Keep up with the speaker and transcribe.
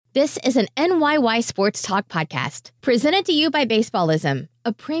This is an NYY Sports Talk podcast presented to you by Baseballism,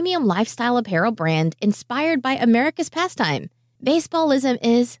 a premium lifestyle apparel brand inspired by America's pastime. Baseballism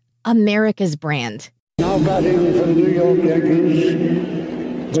is America's brand. Now batting for the New York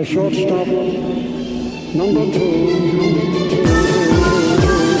Yankees, the shortstop, number two.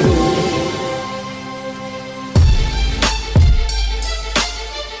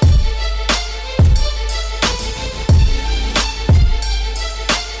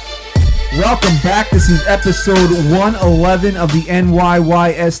 Welcome back. This is episode 111 of the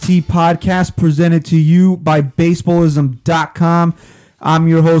NYYST podcast presented to you by Baseballism.com. I'm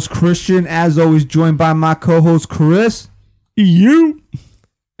your host, Christian, as always joined by my co-host, Chris. You.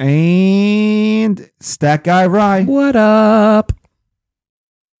 And Stat Guy Rye. What up?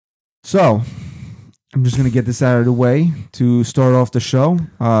 So, I'm just going to get this out of the way to start off the show.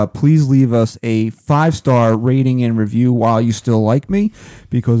 Please leave us a 5-star rating and review while you still like me,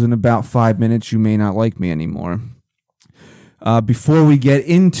 because in about 5 minutes you may not like me anymore. Before we get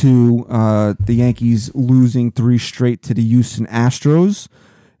into the Yankees losing 3 straight to the Houston Astros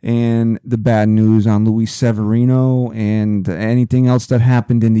and the bad news on Luis Severino and anything else that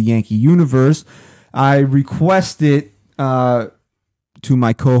happened in the Yankee universe, I requested to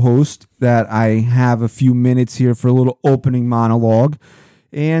my co-host that I have a few minutes here for a little opening monologue.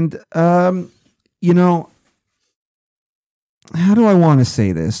 And, how do I want to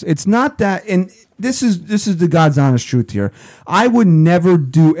say this? It's not that, and this is the God's honest truth here. I would never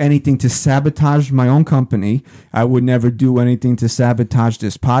do anything to sabotage my own company. I would never do anything to sabotage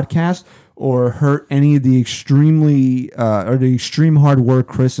this podcast or hurt any of the extreme hard work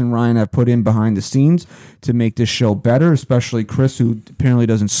Chris and Ryan have put in behind the scenes to make this show better, especially Chris, who apparently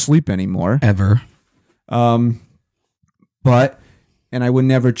doesn't sleep anymore. Ever. And I would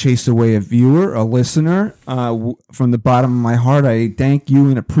never chase away a viewer, a listener. From the bottom of my heart, I thank you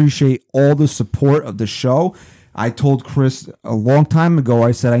and appreciate all the support of the show. I told Chris a long time ago,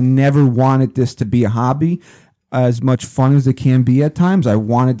 I said I never wanted this to be a hobby. As much fun as it can be at times, I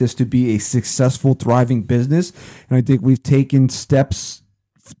wanted this to be a successful, thriving business, and I think we've taken steps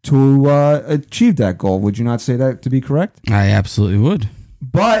to achieve that goal. Would you not say that to be correct? I absolutely would.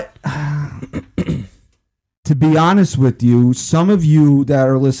 But to be honest with you, some of you that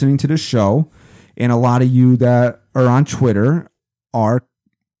are listening to the show and a lot of you that are on Twitter are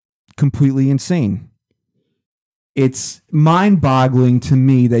completely insane. It's mind-boggling to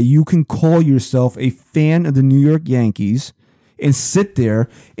me that you can call yourself a fan of the New York Yankees and sit there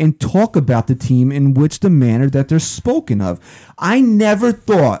and talk about the team in which the manner that they're spoken of. I never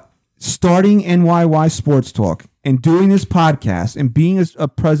thought starting NYY Sports Talk and doing this podcast and being a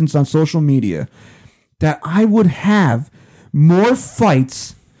presence on social media that I would have more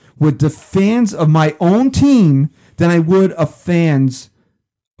fights with the fans of my own team than I would of fans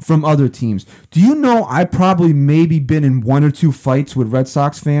from other teams. Do you know I probably maybe been in 1 or 2 fights with Red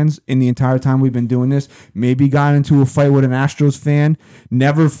Sox fans in the entire time we've been doing this? Maybe got into a fight with an Astros fan.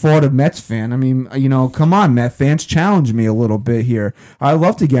 Never fought a Mets fan. I mean, come on, Met fans, challenge me a little bit here. I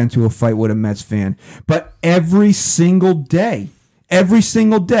love to get into a fight with a Mets fan. But every single day, and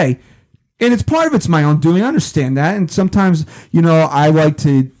it's part of it's my own doing. I understand that. And sometimes, I like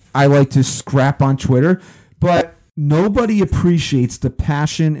to scrap on Twitter, but nobody appreciates the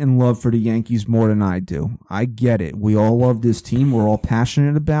passion and love for the Yankees more than I do. I get it. We all love this team. We're all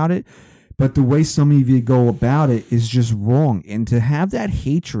passionate about it. But the way some of you go about it is just wrong. And to have that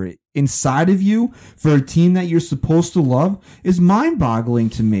hatred inside of you for a team that you're supposed to love is mind-boggling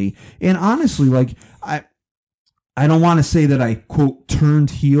to me. And honestly, I don't want to say that I, quote,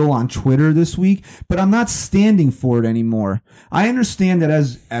 turned heel on Twitter this week, but I'm not standing for it anymore. I understand that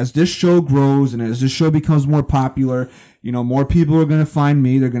as this show grows and as this show becomes more popular, more people are going to find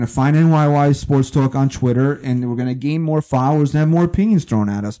me. They're going to find NYY Sports Talk on Twitter, and we're going to gain more followers and have more opinions thrown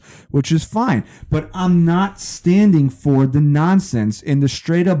at us, which is fine. But I'm not standing for the nonsense and the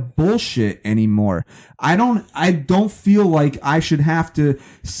straight up bullshit anymore. I don't feel like I should have to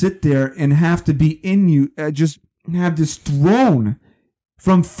sit there and have to be in you, just have this thrown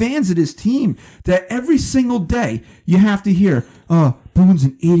from fans of this team that every single day you have to hear, oh, Boone's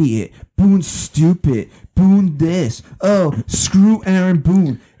an idiot, Boone's stupid, Boone this, oh, screw Aaron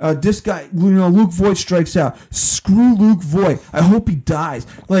Boone, this guy, Luke Voit strikes out, screw Luke Voit, I hope he dies.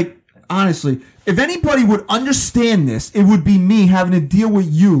 Honestly, if anybody would understand this, it would be me having to deal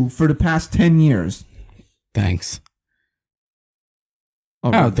with you for the past 10 years. Thanks. Oh,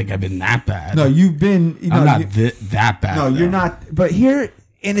 I don't think I've been that bad. No, you've been. I'm not that bad. No, you're not. But here,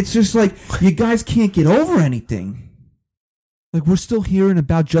 and it's just like you guys can't get over anything. Like, we're still hearing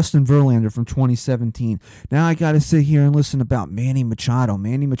about Justin Verlander from 2017. Now I got to sit here and listen about Manny Machado.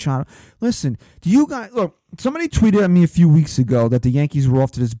 Listen, do you guys... Look, somebody tweeted at me a few weeks ago that the Yankees were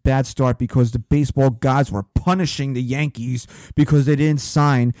off to this bad start because the baseball gods were punishing the Yankees because they didn't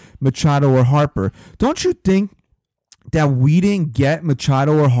sign Machado or Harper. Don't you think that we didn't get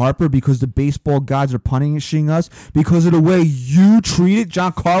Machado or Harper because the baseball gods are punishing us because of the way you treated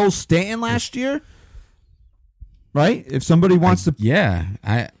Giancarlo Stanton last year? Right? If somebody wants to... Yeah.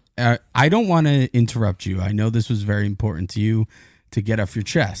 I don't want to interrupt you. I know this was very important to you to get off your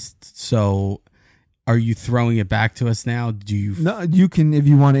chest. So are you throwing it back to us now? Do you... No, you can, if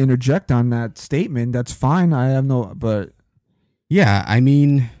you want to interject on that statement, that's fine. I have no... But... Yeah, I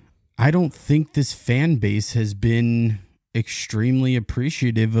mean, I don't think this fan base has been extremely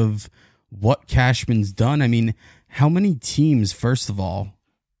appreciative of what Cashman's done. I mean, how many teams, first of all,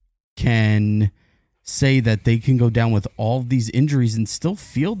 can say that they can go down with all of these injuries and still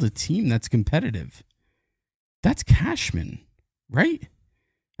field a team that's competitive? That's Cashman, right?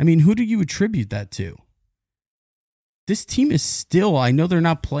 I mean, who do you attribute that to? This team is still, I know they're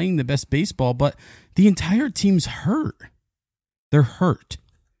not playing the best baseball, but the entire team's hurt. They're hurt.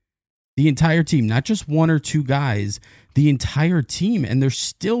 The entire team, not just one or two guys, the entire team, and they're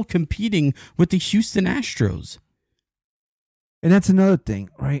still competing with the Houston Astros. And that's another thing,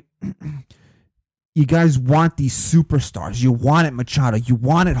 right? You guys want these superstars. You wanted Machado. You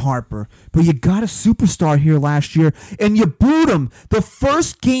wanted Harper. But you got a superstar here last year, and you booed him. The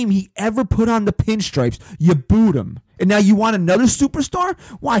first game he ever put on the pinstripes, you booed him. And now you want another superstar?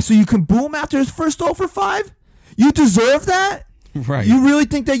 Why? So you can boo him after his first 0 for 5? You deserve that? Right. You really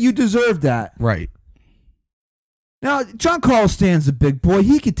think that you deserve that? Right. Now, Giancarlo Stanton's a big boy.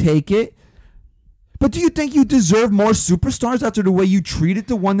 He could take it. But do you think you deserve more superstars after the way you treated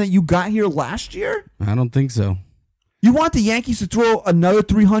the one that you got here last year? I don't think so. You want the Yankees to throw another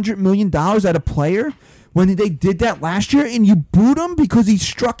 $300 million at a player when they did that last year and you booed him because he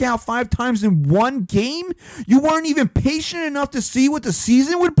struck out 5 times in one game? You weren't even patient enough to see what the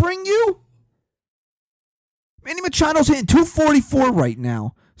season would bring you? Manny Machado's hitting 244 right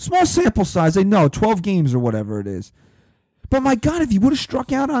now. Small sample size, I know, 12 games or whatever it is. But my God, if he would have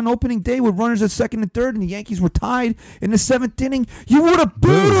struck out on opening day with runners at second and third and the Yankees were tied in the 7th inning, you would have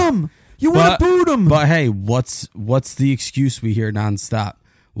booed him. You would have booed him. But hey, what's the excuse we hear nonstop?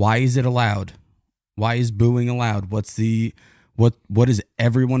 Why is it allowed? Why is booing allowed? What does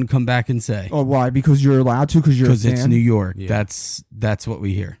everyone come back and say? Oh, why? Because you're allowed to? Because you're a fan? Because it's New York. Yeah. That's what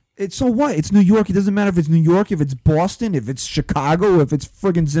we hear. So what? It's New York. It doesn't matter if it's New York, if it's Boston, if it's Chicago, if it's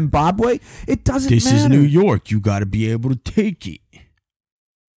friggin' Zimbabwe. It doesn't matter. This is New York. You got to be able to take it.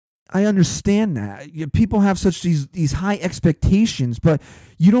 I understand that. People have such these high expectations, but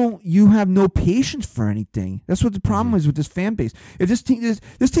you have no patience for anything. That's what the problem is with this fan base. If this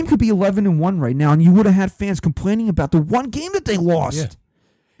team could be 11-1 right now, and you would have had fans complaining about the one game that they lost. Yeah.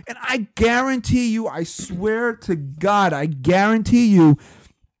 And I guarantee you, I swear to God, I guarantee you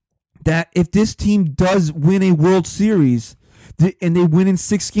that if this team does win a World Series and they win in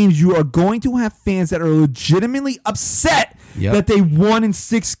 6 games, you are going to have fans that are legitimately upset that they won in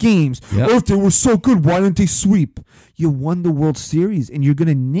 6 games. Yep. Oh, if they were so good, why didn't they sweep? You won the World Series, and you're going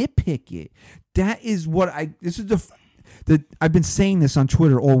to nitpick it. That is what I've been saying this on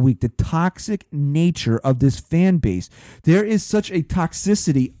Twitter all week, the toxic nature of this fan base. There is such a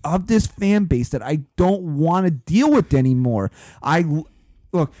toxicity of this fan base that I don't want to deal with anymore.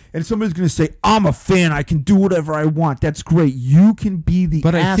 Look, and somebody's going to say, I'm a fan. I can do whatever I want. That's great. You can be the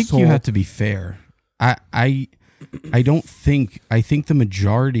asshole. But I think you have to be fair. I think the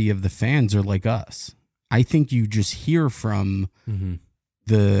majority of the fans are like us. I think you just hear from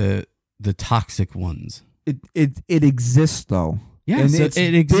the toxic ones. It exists, though. Yeah, and so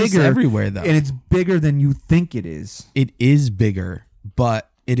it exists everywhere, though. And it's bigger than you think it is. It is bigger, but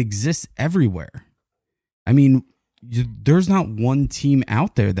it exists everywhere. I mean, there's not one team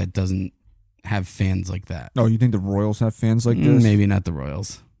out there that doesn't have fans like that. Oh, you think the Royals have fans like this? Maybe not the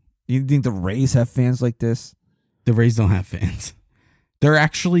Royals. You think the Rays have fans like this? The Rays don't have fans. They're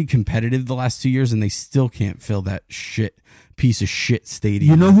actually competitive the last 2 years, and they still can't fill that piece of shit stadium.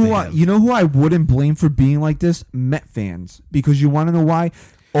 You know who I wouldn't blame for being like this? Met fans. Because you want to know why?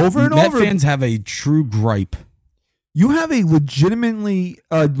 Met fans have a true gripe. You have a legitimate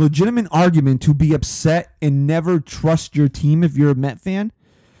argument to be upset and never trust your team if you're a Met fan.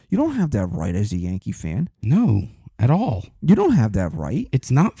 You don't have that right as a Yankee fan. No, at all. You don't have that right. It's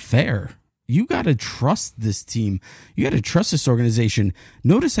not fair. You got to trust this team. You got to trust this organization.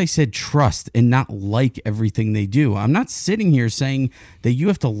 Notice I said trust and not like everything they do. I'm not sitting here saying that you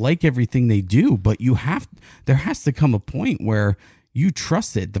have to like everything they do, but there has to come a point where you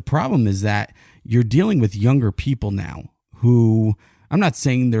trust it. The problem is that you're dealing with younger people now who, I'm not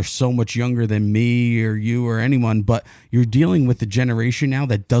saying they're so much younger than me or you or anyone, but you're dealing with a generation now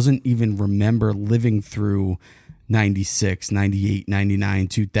that doesn't even remember living through 96, 98, 99,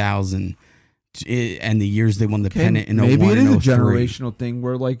 2000 and the years they won the pennant in 01 maybe it is a 03. generational thing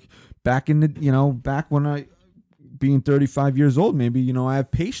where like back when I being 35 years old, maybe I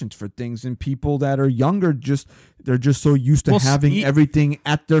have patience for things, and people that are younger they're just so used to having everything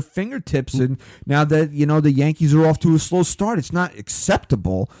at their fingertips, and now that the Yankees are off to a slow start, it's not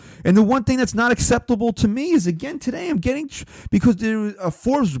acceptable. And the one thing that's not acceptable to me is, again, today I'm getting, because there was a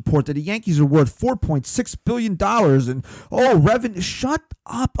Forbes report that the Yankees are worth $4.6 billion, and revenue. Shut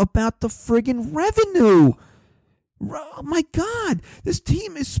up about the friggin' revenue. Oh my God! This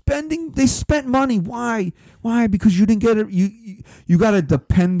team is spending. They spent money. Why? Because you didn't get it. You got a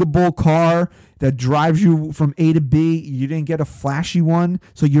dependable car that drives you from A to B. You didn't get a flashy one,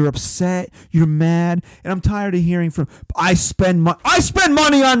 so you're upset. You're mad, and I'm tired of hearing from. I spend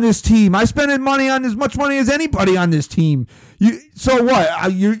money on this team. I spend money on as much money as anybody on this team. So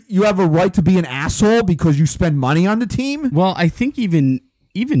what? You have a right to be an asshole because you spend money on the team? Well, I think even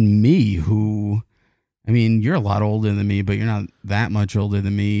me, who. I mean, you're a lot older than me, but you're not that much older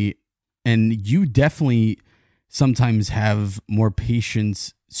than me. And you definitely sometimes have more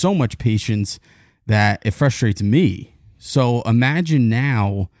patience, so much patience that it frustrates me. So imagine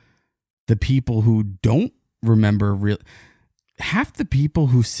now the people who don't remember half the people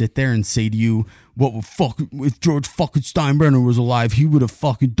who sit there and say to you, "What would if George fucking Steinbrenner was alive, he would have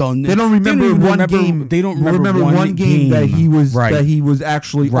fucking done this." They don't remember one game. They don't remember one game that he was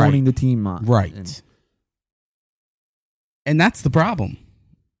actually owning the team on. Right. And that's the problem.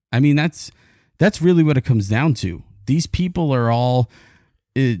 I mean, that's really what it comes down to. These people are all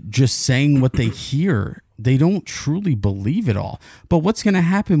just saying what they hear. They don't truly believe it all. But what's going to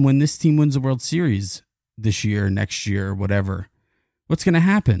happen when this team wins the World Series this year, next year, or whatever? What's going to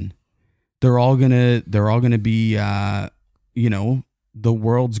happen? They're all gonna be, the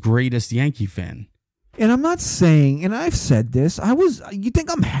world's greatest Yankee fan. And I'm not saying, and I've said this, you think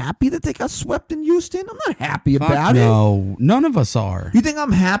I'm happy that they got swept in Houston? I'm not happy about it. No, none of us are. You think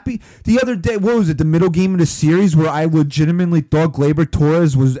I'm happy? The other day, what was it, the middle game of the series where I legitimately thought Gleyber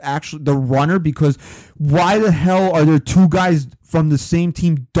Torres was actually the runner, because why the hell are there two guys from the same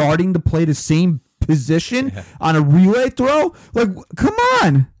team darting to play the same position on a relay throw? Like, come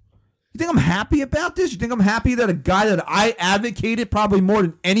on. You think I'm happy about this? You think I'm happy that a guy that I advocated probably more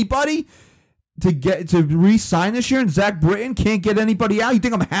than anybody to re-sign this year, and Zach Britton can't get anybody out? You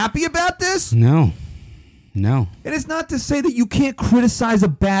think I'm happy about this? No. And it's not to say that you can't criticize a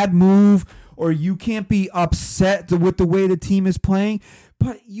bad move or you can't be upset with the way the team is playing,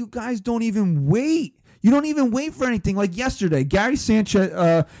 but you guys don't even wait. You don't even wait for anything. Like yesterday, Gary Sanchez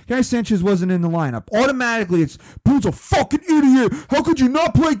wasn't in the lineup. Automatically, it's Boone's a fucking idiot. How could you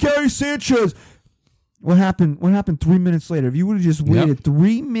not play Gary Sanchez? What happened 3 minutes later? If you would have just waited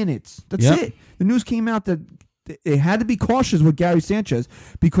 3 minutes, that's it. The news came out that it had to be cautious with Gary Sanchez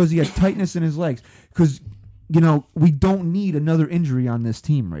because he had tightness in his legs. Because, we don't need another injury on this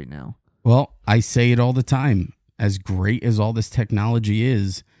team right now. Well, I say it all the time. As great as all this technology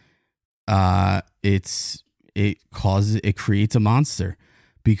is, it creates a monster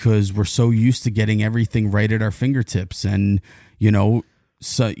because we're so used to getting everything right at our fingertips, and Gary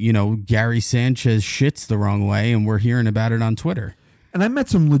Sanchez shits the wrong way, and we're hearing about it on Twitter. And I met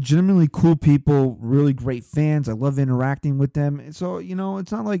some legitimately cool people, really great fans. I love interacting with them. So,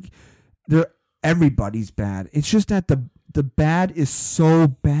 it's not like everybody's bad. It's just that the bad is so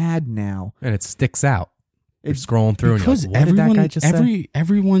bad now. And it sticks out. It's scrolling through because and you're like, what did that guy just say?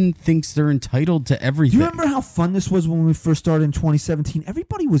 Everyone thinks they're entitled to everything. Do you remember how fun this was when we first started in 2017?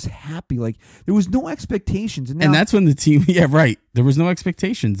 Everybody was happy. Like, there was no expectations. And that's when the team, there was no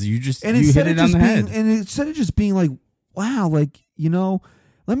expectations. You hit it on the head. And instead of just being like, wow, like,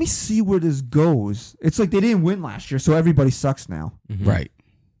 let me see where this goes. It's like they didn't win last year, so everybody sucks now. Mm-hmm. Right.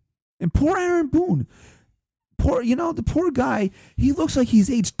 And poor Aaron Boone. The poor guy, he looks like he's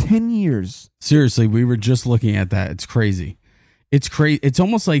aged 10 years. Seriously, we were just looking at that. It's crazy. It's crazy. It's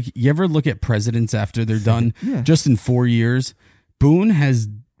almost like you ever look at presidents after they're done just in 4 years. Boone has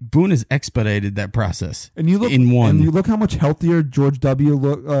expedited that process. And you look how much healthier George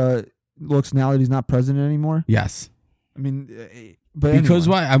W. looks now that he's not president anymore. Yes. I mean, but because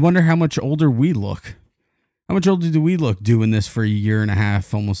anyway. why? I wonder how much older we look. How much older do we look doing this for a year and a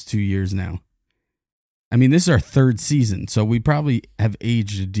half, almost 2 years now? I mean, this is our third season, so we probably have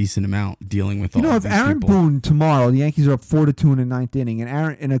aged a decent amount dealing with all of these people. If Aaron Boone tomorrow, the Yankees are up 4-2 in the ninth inning,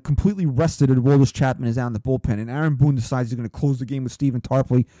 and a completely rested Aroldis Chapman is out in the bullpen, and Aaron Boone decides he's going to close the game with Stephen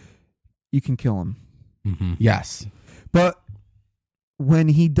Tarpley, you can kill him. Mm-hmm. Yes. But when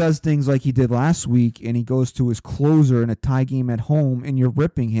he does things like he did last week, and he goes to his closer in a tie game at home, and you're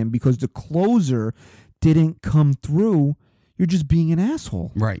ripping him because the closer didn't come through, you're just being an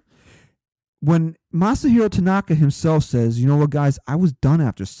asshole. Right. When Masahiro Tanaka himself says, you know what, guys, I was done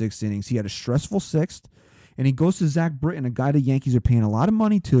after 6 innings. He had a stressful sixth, and he goes to Zach Britton, a guy the Yankees are paying a lot of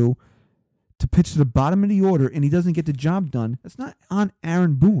money to pitch to the bottom of the order, and he doesn't get the job done. That's not on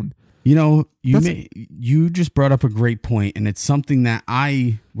Aaron Boone. You know, you just brought up a great point, and it's something that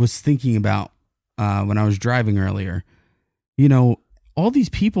I was thinking about when I was driving earlier. You know, all these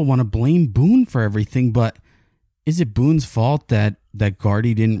people want to blame Boone for everything, but is it Boone's fault that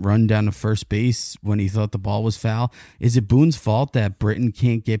Gardy didn't run down to first base when he thought the ball was foul? Is it Boone's fault that Britton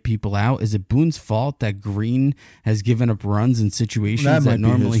can't get people out? Is it Boone's fault that Green has given up runs in situations that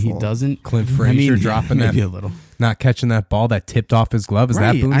normally he doesn't? Clint Frazier dropping that, maybe a little, not catching that ball that tipped off his glove. Is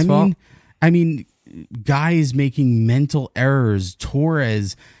that Boone's fault? I mean, guys making mental errors,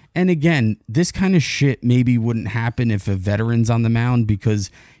 Torres. And again, this kind of shit maybe wouldn't happen if a veteran's on the mound because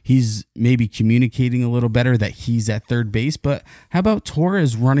he's maybe communicating a little better that he's at third base. But how about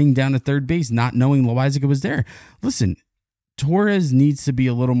Torres running down to third base, not knowing Loaizaga was there? Listen, Torres needs to be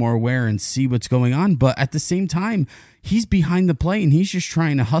a little more aware and see what's going on. But at the same time, he's behind the plate and he's just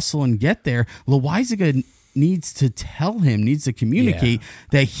trying to hustle and get there. Loaizaga needs to tell him, needs to communicate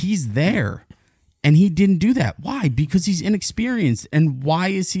that he's there. And he didn't do that. Why? Because he's inexperienced. And why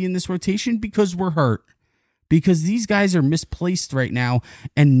is he in this rotation? Because we're hurt. Because these guys are misplaced right now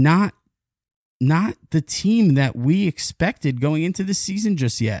and not the team that we expected going into the season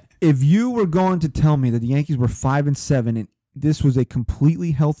just yet. If you were going to tell me that the Yankees were 5-7 and this was a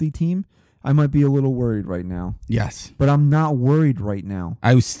completely healthy team, I might be a little worried right now. Yes. But I'm not worried right now.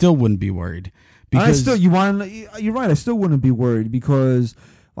 I still wouldn't be worried. Because you're right. I still wouldn't be worried because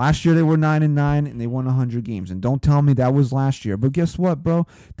last year they were 9-9 and they won 100 games. And don't tell me that was last year. But guess what, bro?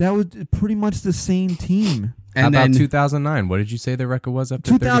 That was pretty much the same team. And how about 2009? What did you say the record was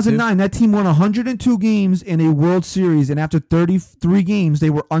after 2009? That team won 102 games in a World Series, and after 33 games, they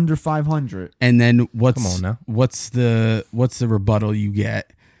were under 500. And then what's the rebuttal you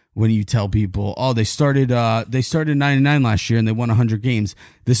get when you tell people, oh, they started 9-9 last year and they won 100 games?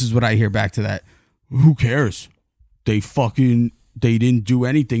 This is what I hear back to that. Who cares? They didn't do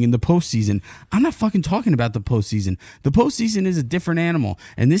anything in the postseason. I'm not fucking talking about the postseason. The postseason is a different animal,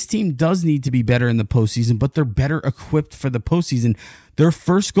 and this team does need to be better in the postseason, but they're better equipped for the postseason. Their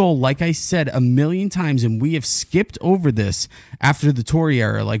first goal, like I said a million times, and we have skipped over this after the Torre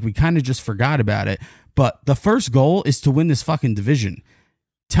era, like we kind of just forgot about it, but the first goal is to win this fucking division.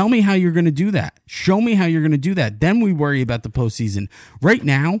 Tell me how you're going to do that. Show me how you're going to do that. Then we worry about the postseason. Right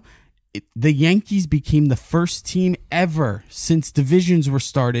now, the Yankees became the first team ever since divisions were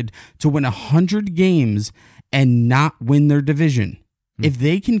started to win 100 games and not win their division. If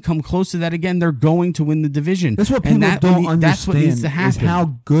they can come close to that again, they're going to win the division. That's what people don't understand. That's what needs to happen. Is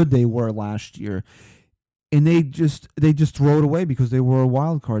how good they were last year. And they just throw it away because they were a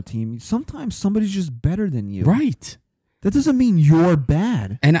wild card team. Sometimes somebody's just better than you. Right. That doesn't mean you're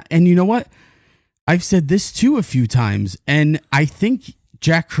bad. And you know what? I've said this too a few times, and I think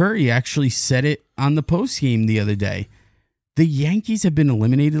Jack Curry actually said it on the postgame the other day. The Yankees have been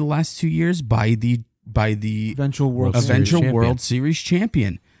eliminated the last 2 years by the eventual World Series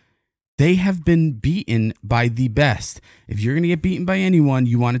champion. They have been beaten by the best. If you're going to get beaten by anyone,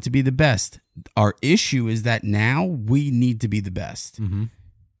 you want it to be the best. Our issue is that now we need to be the best. Mm-hmm.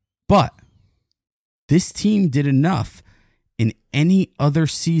 But this team did enough in any other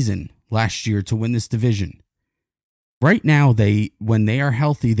season last year to win this division. Right now, when they are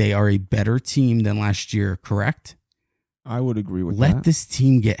healthy, they are a better team than last year, correct? I would agree with that. Let this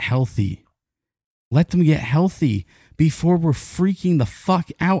team get healthy. Let them get healthy before we're freaking the fuck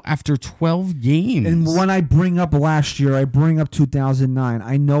out after 12 games. And when I bring up last year, I bring up 2009.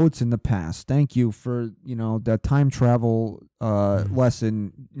 I know it's in the past. Thank you for, that time travel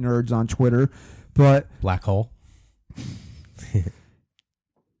lesson, nerds on Twitter. But black hole.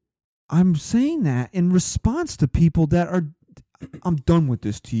 I'm saying that in response to people that are, I'm done with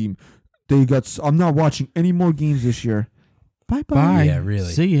this team. I'm not watching any more games this year. Bye. Yeah,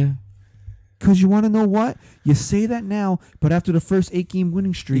 really. See ya. Because you want to know what? You say that now, but after the first 8-game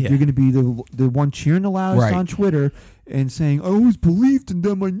winning streak, you're going to be the one cheering the loudest on Twitter and saying, I always believed in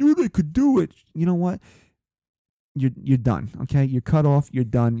them. I knew they could do it. You know what? you're done. Okay, you're cut off. You're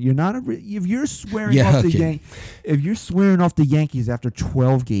done. You're not if you're swearing off if you're swearing off the Yankees after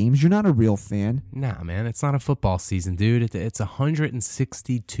 12 games, you're not a real fan. Nah, man, it's not a football season, dude. It's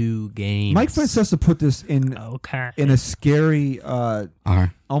 162 games. Mike Francesa put this in a scary,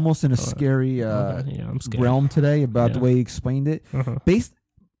 almost in a scary realm today about the way he explained it, based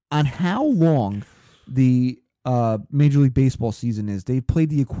on how long the Major League Baseball season is. They've played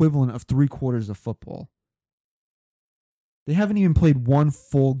the equivalent of 3/4 of football. They haven't even played one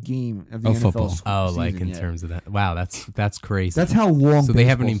full game of the NFL football. season Like in yet. terms of that. Wow, that's crazy. That's how long. So they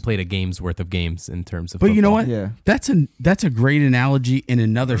haven't even played a game's worth of games in terms of. But football. you know what? Yeah. That's a great analogy in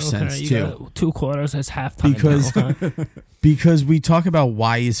another sense too. 2 quarters as halftime. Because we talk about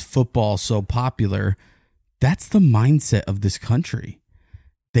why is football so popular. That's the mindset of this country.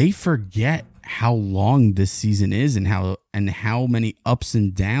 They forget how long this season is and how many ups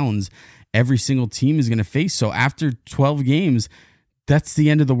and downs every single team is going to face. So after 12 games, that's the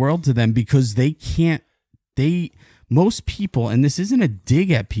end of the world to them because most people, and this isn't a dig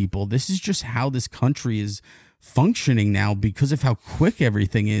at people, this is just how this country is functioning now because of how quick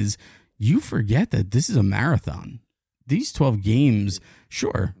everything is. You forget that this is a marathon. These 12 games,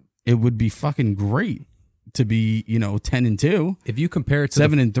 sure, it would be fucking great to be, 10-2. If you compare it to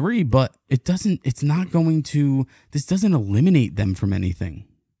 7-3, but this doesn't eliminate them from anything.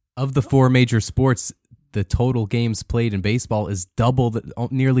 Of the 4 major sports, the total games played in baseball is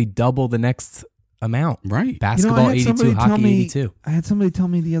nearly double the next amount. Right. Basketball 82, hockey 82. I had somebody tell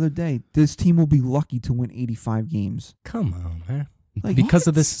me the other day, this team will be lucky to win 85 games. Come on, man. Like, because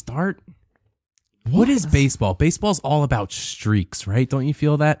of what? this start? What is baseball? Baseball's all about streaks, right? Don't you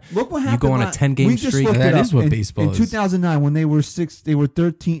feel that? Look what happened. You go on a 10-game streak. That is what baseball is. In 2009, when they were 16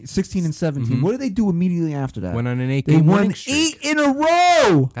 and 17. What did they do immediately after that? Went on an They 8-game won winning streak. 8 in a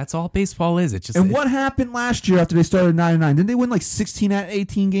row. That's all baseball is. What happened last year after they started 9-9? Didn't they win like 16 out of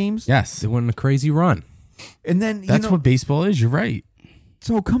 18 games? Yes. They went on a crazy run. And then that's what baseball is. You're right.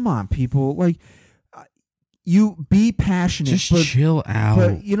 So come on, people. Like, you be passionate. Just chill out.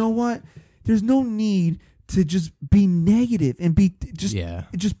 But you know what? There's no need to just be negative and be just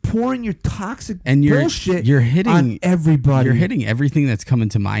pouring your toxic bullshit on everybody. You're hitting everything that's coming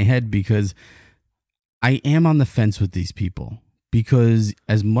to my head because I am on the fence with these people because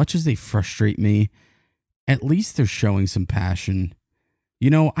as much as they frustrate me, at least they're showing some passion.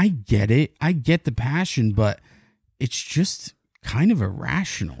 I get it. I get the passion, but it's just kind of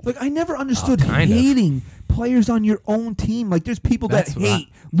irrational. Like, I never understood hating players on your own team. Like, there's people that hate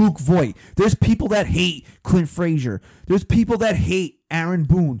Luke Voigt. There's people that hate Clint Frazier. There's people that hate Aaron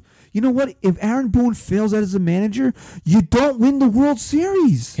Boone. You know what? If Aaron Boone fails as a manager, you don't win the World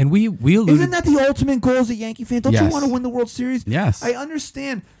Series. And we alluded, isn't that the ultimate goal as a Yankee fan? Don't you want to win the World Series? Yes. I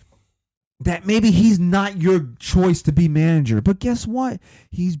understand that maybe he's not your choice to be manager, but guess what?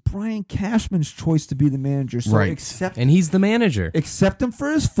 He's Brian Cashman's choice to be the manager. So and he's the manager. Accept him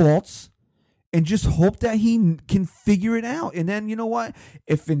for his faults and just hope that he can figure it out. And then, you know what?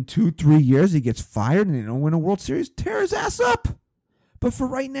 If in 2-3 years he gets fired and they don't win a World Series, tear his ass up. But for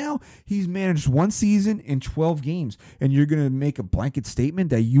right now, he's managed one season in 12 games. And you're going to make a blanket statement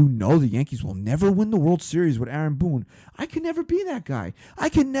that the Yankees will never win the World Series with Aaron Boone. I could never be that guy. I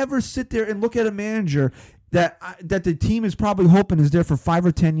can never sit there and look at a manager that the team is probably hoping is there for 5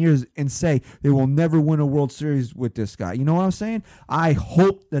 or 10 years and say they will never win a World Series with this guy. You know what I'm saying? I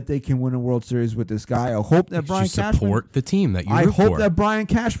hope that they can win a World Series with this guy. I hope that Brian Cashman support the team that you root for. I hope that Brian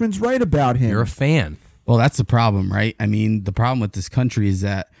Cashman's right about him. You're a fan. Well, that's the problem, right? I mean, the problem with this country is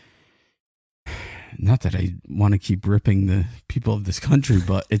that, not that I want to keep ripping the people of this country,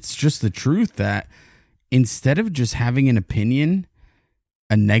 but it's just the truth that instead of just having an opinion,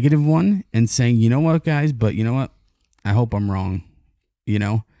 a negative one, and saying, you know what, guys, but you know what? I hope I'm wrong.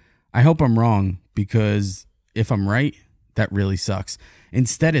 I hope I'm wrong because if I'm right, that really sucks.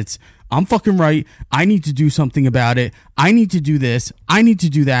 Instead, it's, I'm fucking right. I need to do something about it. I need to do this. I need to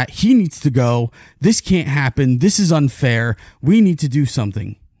do that. He needs to go. This can't happen. This is unfair. We need to do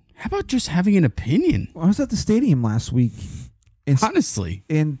something. How about just having an opinion? I was at the stadium last week. Honestly.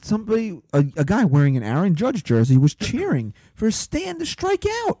 And somebody, a guy wearing an Aaron Judge jersey was cheering for a stand to strike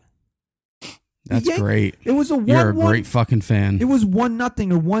out. That's great. It was a 1-1. You're a great fucking fan. It was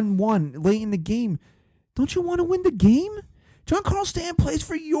 1-0 or 1-1 late in the game. Don't you want to win the game? Giancarlo Stanton plays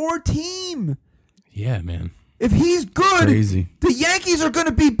for your team. Yeah, man. If he's good, crazy. The Yankees are going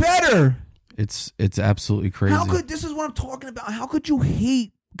to be better. It's absolutely crazy. This is what I'm talking about. How could you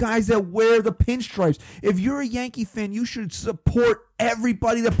hate guys that wear the pinstripes? If you're a Yankee fan, you should support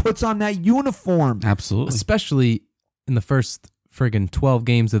everybody that puts on that uniform. Absolutely. Especially in the first friggin' 12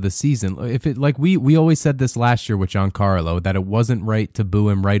 games of the season. If it like we always said this last year with Giancarlo, that it wasn't right to boo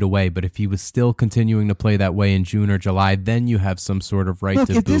him right away, but if he was still continuing to play that way in June or July, then you have some sort of right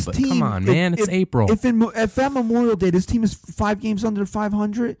to boo. But come on, man, it's April. If at Memorial Day this team is 5 games under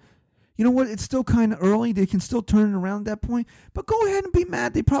 500, you know what? It's still kind of early. They can still turn it around at that point. But go ahead and be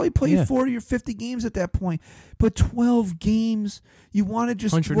mad. They probably played 40 or 50 games at that point. But 12 games, you want to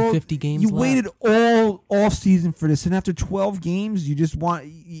just 150 games. You left. waited all off season for this, and after 12 games, you just want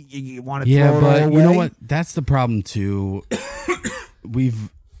you want to throw it all but away. you know what? That's the problem too.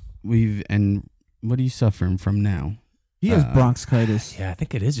 we've and what are you suffering from now? He has bronchitis. Yeah, I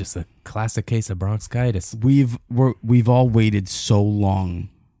think it is just a classic case of bronchitis. We've all waited so long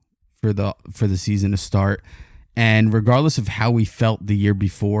for the season to start, and regardless of how we felt the year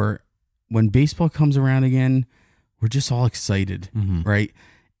before, when baseball comes around again, we're just all excited, right?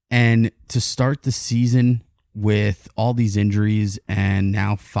 And to start the season with all these injuries and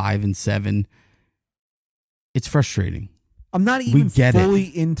now 5-7, it's frustrating. I'm not even fully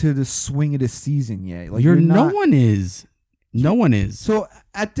into the swing of the season yet. Like no one is. No one is. So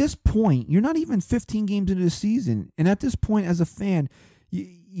at this point, you're not even 15 games into the season, and at this point, as a fan,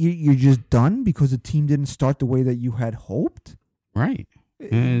 you're just done because the team didn't start the way that you had hoped? Right.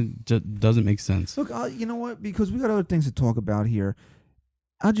 It doesn't make sense. Look, you know what? Because we got other things to talk about here.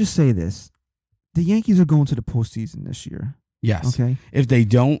 I'll just say this. The Yankees are going to the postseason this year. Yes. Okay? If they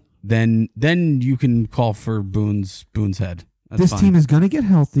don't, then you can call for Boone's head. That's this fine. team is going to get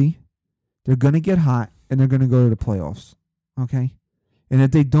healthy. They're going to get hot, and they're going to go to the playoffs. Okay? And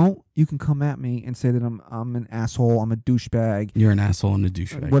if they don't, you can come at me and say that I'm an asshole, I'm a douchebag. You're an asshole and a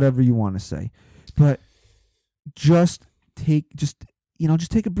douchebag. Whatever you want to say. But just take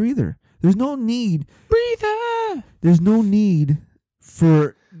a breather. There's no need. Breather. There's no need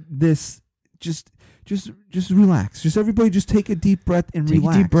for this. Just relax. Just everybody just take a deep breath and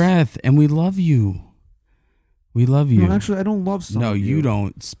relax. Take a deep breath, and we love you. We love you. No, actually, I don't love some No, of you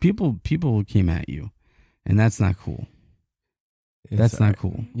don't. People came at you, and that's not cool. That's not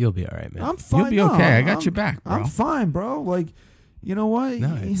cool. You'll be all right, man. I'm fine. You'll be okay. I got your back, bro. I'm fine, bro. Like, you know what?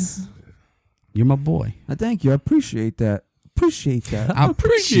 No, You're my boy. Thank you. I appreciate that. I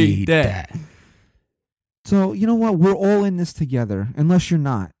appreciate that. So, you know what? We're all in this together, unless you're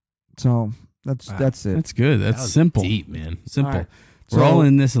not. So, that's it. That's good. That That's was simple. deep, man. Simple. All right. We're all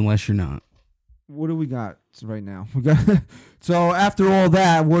in this unless you're not. What do we got right now? So after all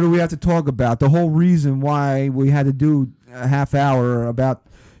that, what do we have to talk about? The whole reason why we had to do a half hour about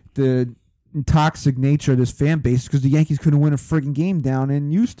the toxic nature of this fan base because the Yankees couldn't win a friggin' game down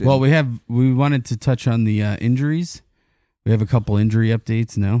in Houston. Well, we wanted to touch on the injuries. We have a couple injury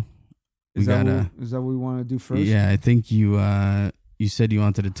updates. No, is that what we want to do first? Yeah, I think you said you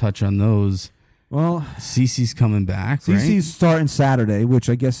wanted to touch on those. Well, CeCe's coming back. CeCe's right? starting Saturday, which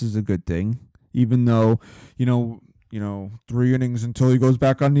I guess is a good thing. Even though, 3 innings until he goes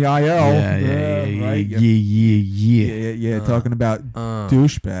back on the IL. Yeah. Talking about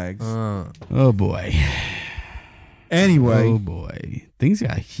douchebags. Oh boy. Anyway. Oh boy. Things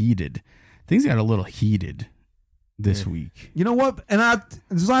got heated. Things got a little heated this week. You know what? And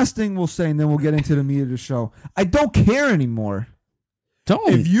this last thing we'll say, and then we'll get into the meat of the show. I don't care anymore.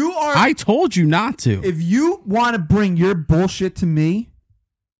 Don't. If you are, I told you not to. If you want to bring your bullshit to me,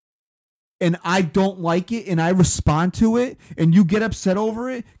 and I don't like it, and I respond to it, and you get upset over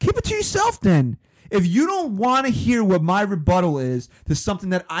it, keep it to yourself then. If you don't want to hear what my rebuttal is to something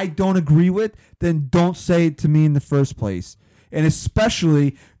that I don't agree with, then don't say it to me in the first place. And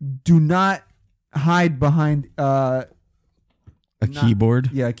especially, do not hide behind a keyboard.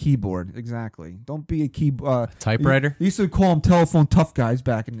 Yeah, a keyboard. Exactly. Don't be a keyboard. Typewriter? They used to call them telephone tough guys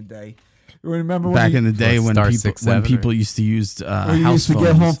back in the day. Remember back in the day when people used to use house you used to phones.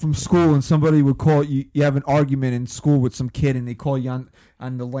 get home from school and somebody would call you. You have an argument in school with some kid and they call you on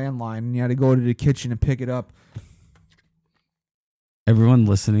the landline and you had to go to the kitchen and pick it up. Everyone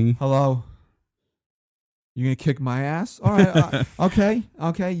listening. Hello. You're gonna kick my ass? All right. Okay.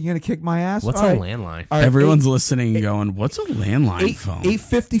 You're gonna kick my ass. What's a landline? Right, Everyone's listening, going, "What's a landline phone?"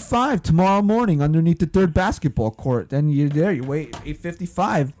 8:55 tomorrow morning underneath the third basketball court. Then you're there. You wait.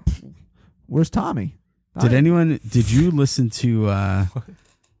 8:55. Where's Tommy? Did you listen to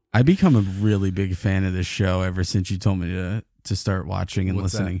I become a really big fan of this show ever since you told me to start watching and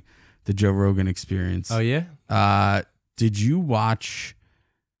listening. The Joe Rogan Experience. Oh yeah? Did you watch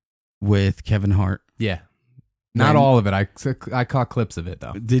with Kevin Hart? Yeah. Not all of it. I caught clips of it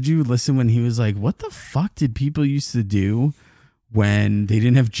though. Did you listen when he was like, "What the fuck did people used to do when they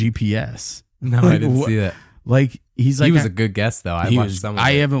didn't have GPS?" No, I didn't see that. Like he was a good guest though. I watched some of it.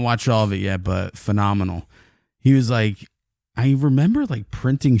 I haven't watched all of it yet, but phenomenal. He was like, I remember like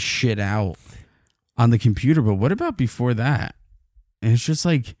printing shit out on the computer, but what about before that? And it's just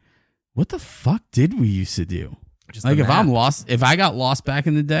like, what the fuck did we used to do? Just Like the if map. I'm lost, if I got lost back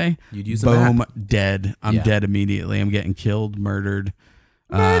in the day, You'd use a boom, map. dead. I'm Yeah. dead immediately. I'm getting killed, murdered.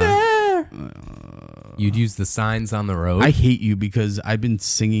 You'd use the signs on the road. I hate you because I've been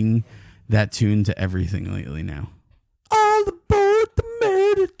singing that tune to everything lately now. All aboard the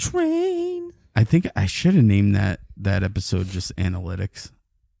murder train. I think I should have named that episode just Analytics,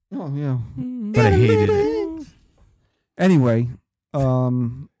 Oh yeah. but I hated it. Anyway, what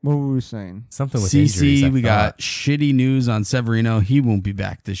were we saying? Something with injuries. I CC, we got thought. shitty news on Severino. He won't be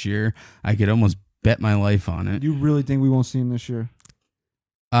back this year. I could almost bet my life on it. You really think we won't see him this year?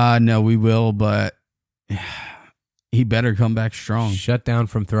 No, we will, but he better come back strong. Shut down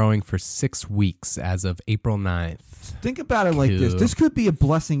from throwing for 6 weeks as of April 9th. Think about it like this. Cool. This could be a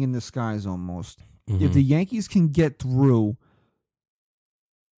blessing in disguise almost. Mm-hmm. If the Yankees can get through,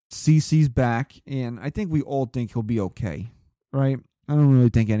 CC's back, and I think we all think he'll be okay, right? I don't really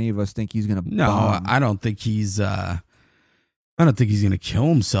think any of us think he's going to No, bomb. I don't think he's going to kill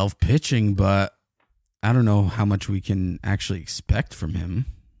himself pitching, but I don't know how much we can actually expect from him.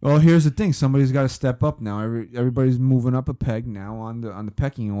 Well, here's the thing: somebody's got to step up now. Everybody's moving up a peg now on the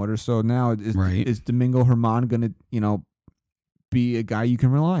pecking order. So now is Domingo Germán going to be a guy you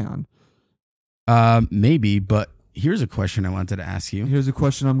can rely on? Maybe, but here's a question I wanted to ask you. Here's a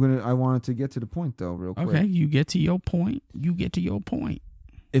question I wanted to get to the point though, real quick. Okay, you get to your point.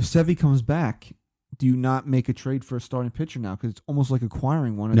 If Sevy comes back, do you not make a trade for a starting pitcher now? Because it's almost like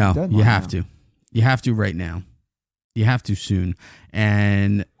acquiring one at the No, deadline. you have now. to. You have to right now. You have to soon.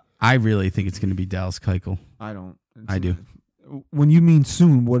 And I really think it's going to be Dallas Keuchel. I don't. I do. When you mean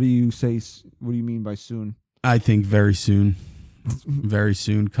soon, what do you say? What do you mean by soon? I think very soon. Very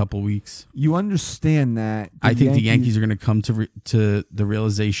soon, couple weeks. You understand that? I think the Yankees are going to come to the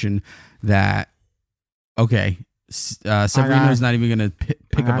realization that, okay, Severino's not even going to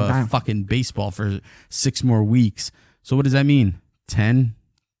pick up a fucking baseball for 6 more weeks. So what does that mean? 10,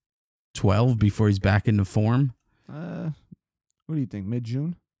 12 before he's back into form? What do you think?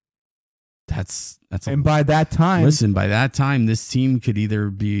 Mid-June? That's And by that time, listen, by that time, this team could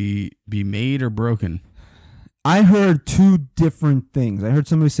either be made or broken. I heard 2 different things. I heard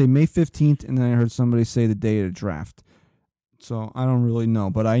somebody say May 15th, and then I heard somebody say the day of the draft. So I don't really know.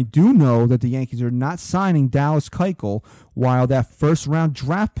 But I do know that the Yankees are not signing Dallas Keuchel while that first-round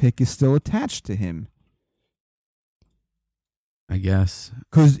draft pick is still attached to him. I guess.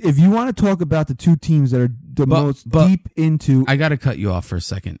 Because if you want to talk about the 2 teams that are the most deep into... I got to cut you off for a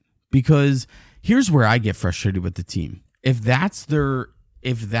second. Because here's where I get frustrated with the team. If that's their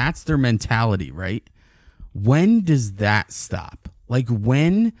mentality, right? When does that stop? Like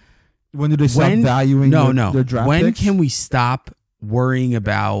when do they stop valuing their draft when picks? can we stop worrying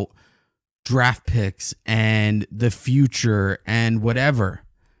about draft picks and the future and whatever?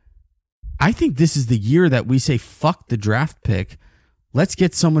 I think this is the year that we say fuck the draft pick. Let's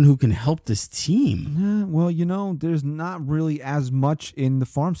get someone who can help this team. Well, there's not really as much in the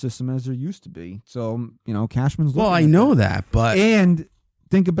farm system as there used to be. So, Cashman's looking Well, I at know that. that, but And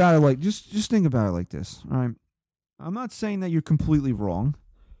think about it like just think about it like this. All right. I'm not saying that you're completely wrong.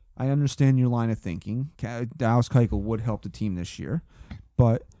 I understand your line of thinking. Dallas Keuchel would help the team this year.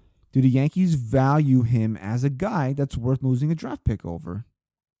 But do the Yankees value him as a guy that's worth losing a draft pick over?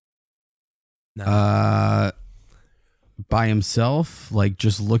 No. By himself, like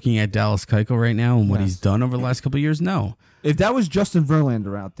just looking at Dallas Keuchel right now and what Yes. he's done over the last couple of years, no. If that was Justin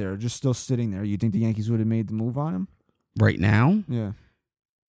Verlander out there, just still sitting there, you think the Yankees would have made the move on him? Right now, Yeah.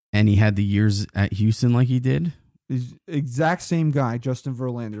 and he had the years at Houston like he did. He's exact same guy, Justin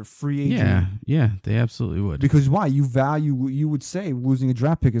Verlander, free agent. Yeah, they absolutely would. Because why? You would say losing a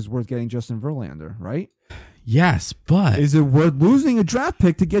draft pick is worth getting Justin Verlander, right? Yes, but Is it worth losing a draft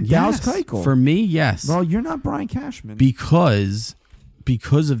pick to get Dallas Keuchel? For me, yes. Well, you're not Brian Cashman. because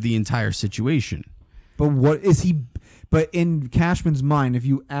of the entire situation. But what is he? But in Cashman's mind, if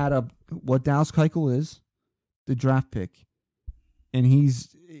you add up what Dallas Keuchel is, the draft pick, and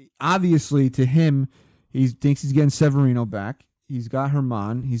he's obviously to him, he thinks he's getting Severino back. He's got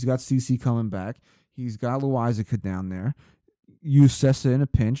Germán. He's got CC coming back. He's got Loizaga down there. Use Sessa in a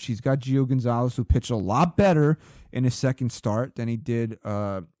pinch. He's got Gio Gonzalez, who pitched a lot better in his second start than he did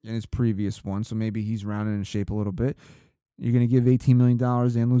in his previous one. So maybe he's rounded in shape a little bit. You're going to give $18 million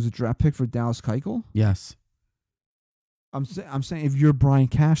and lose a draft pick for Dallas Keuchel? Yes. I'm saying if you're Brian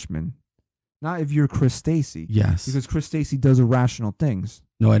Cashman, not if you're Chris Stacy. Yes. Because Chris Stacy does irrational things.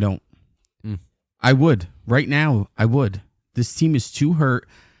 No, I don't. I would. Right now, I would. This team is too hurt,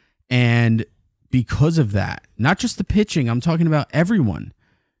 and because of that. Not just the pitching. I'm talking about everyone.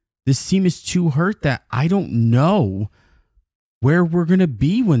 This team is too hurt that I don't know where we're going to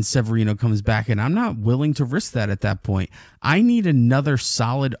be when Severino comes back, and I'm not willing to risk that at that point. I need another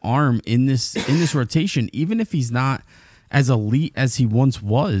solid arm in this rotation, even if he's not as elite as he once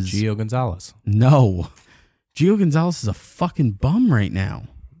was. Gio Gonzalez. No. Gio Gonzalez is a fucking bum right now.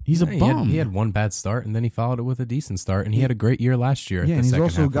 He's a bum. He had one bad start, and then he followed it with a decent start, and he had a great year last year. Yeah, and he's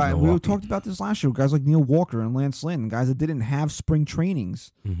also a guy. We Milwaukee. talked about this last year. Guys like Neil Walker and Lance Lynn, guys that didn't have spring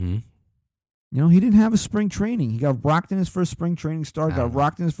trainings. Mm-hmm. You know, he didn't have a spring training. He got rocked in his first spring training start, got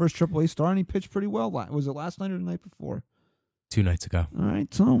rocked in his first AAA start, and he pitched pretty well. Was it last night or the night before? 2 nights ago. All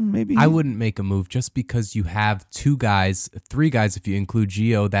right, so maybe I wouldn't make a move just because you have 3 guys if you include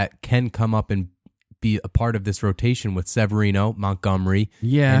Gio, that can come up and be a part of this rotation with Severino, Montgomery,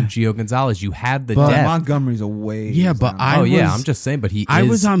 and Gio Gonzalez. You had the depth. Montgomery's away. Yeah, but I'm just saying, but I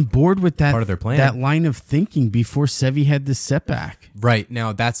was on board with that part of their plan. That line of thinking before Sevy had this setback. Right.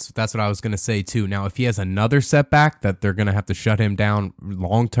 Now, that's what I was going to say, too. Now, if he has another setback that they're going to have to shut him down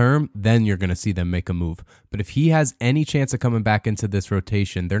long term, then you're going to see them make a move. But if he has any chance of coming back into this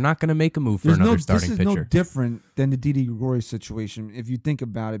rotation, they're not going to make a move for another starting pitcher. This is no different than the Didi Gregorius situation, if you think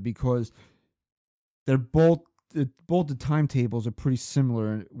about it, because they're both the timetables are pretty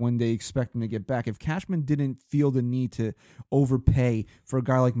similar when they expect him to get back. If Cashman didn't feel the need to overpay for a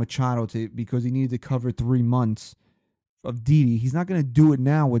guy like Machado because he needed to cover 3 months of Didi, he's not going to do it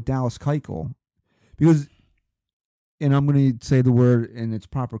now with Dallas Keuchel. Because, and I'm going to say the word in its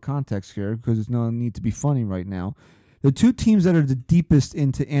proper context here because there's no need to be funny right now. The 2 teams that are the deepest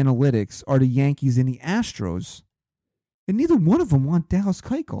into analytics are the Yankees and the Astros. And neither one of them want Dallas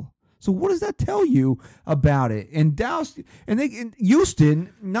Keuchel. So what does that tell you about it? And Dallas and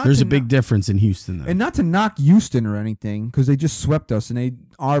Houston. There's a big difference in Houston, though. And not to knock Houston or anything, because they just swept us, and they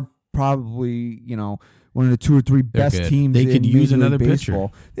are probably one of the 2 or 3 best teams. They could use another baseball.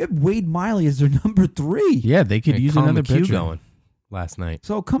 pitcher. They have Wade Miley as their number 3. Yeah, they could use another pitcher going last night.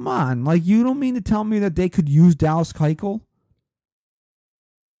 So come on, you don't mean to tell me that they could use Dallas Keuchel?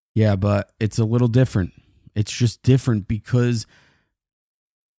 Yeah, but it's a little different. It's just different because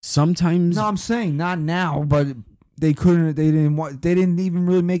sometimes. No, I'm saying not now, but they couldn't. They didn't even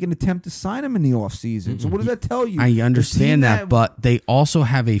really make an attempt to sign him in the offseason. So what does that tell you? I understand that, but they also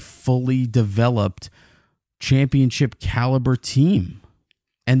have a fully developed championship caliber team,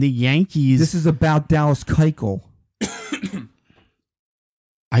 and the Yankees. This is about Dallas Keuchel.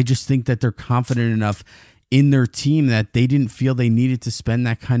 I just think that they're confident enough in their team that they didn't feel they needed to spend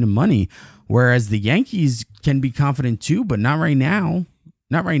that kind of money, whereas the Yankees can be confident too, but not right now.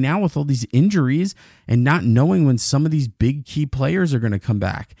 Not right now with all these injuries and not knowing when some of these big key players are going to come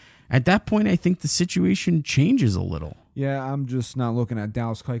back. At that point, I think the situation changes a little. Yeah, I'm just not looking at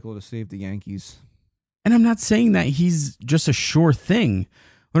Dallas Keuchel to save the Yankees. And I'm not saying that he's just a sure thing.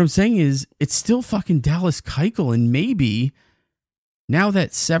 What I'm saying is it's still fucking Dallas Keuchel, and maybe now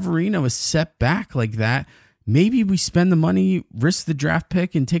that Severino is set back like that, maybe we spend the money, risk the draft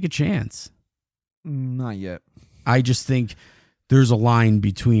pick, and take a chance. Not yet. I just think there's a line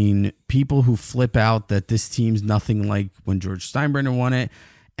between people who flip out that this team's nothing like when George Steinbrenner won it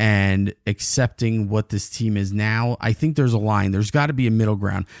and accepting what this team is now. I think there's a line. There's got to be a middle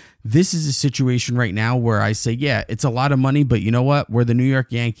ground. This is a situation right now where I say, yeah, it's a lot of money, but you know what? We're the New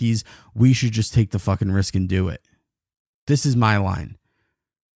York Yankees. We should just take the fucking risk and do it. This is my line.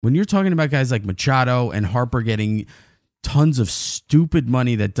 When you're talking about guys like Machado and Harper getting tons of stupid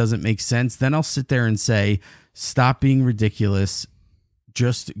money that doesn't make sense, then I'll sit there and say, stop being ridiculous.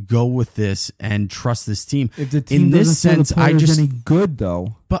 Just go with this and trust this team. If the team doesn't feel the player's any good,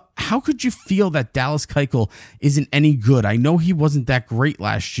 though. But how could you feel that Dallas Keuchel isn't any good? I know he wasn't that great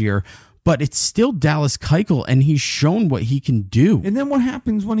last year, but it's still Dallas Keuchel, and he's shown what he can do. And then what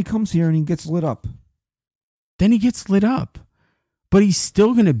happens when he comes here and he gets lit up? Then he gets lit up. But he's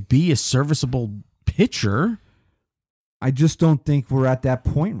still going to be a serviceable pitcher. I just don't think we're at that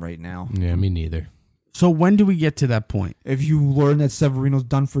point right now. Yeah, me neither. So when do we get to that point? If you learn that Severino's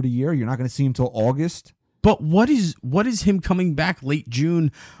done for the year, you're not going to see him until August. But what is him coming back late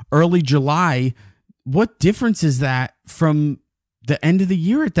June, early July? What difference is that from the end of the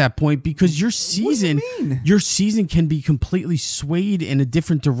year at that point? Because your season can be completely swayed in a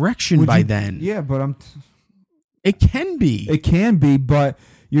different direction then. Yeah, but it can be. It can be, but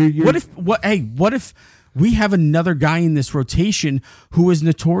you're What if We have another guy in this rotation who is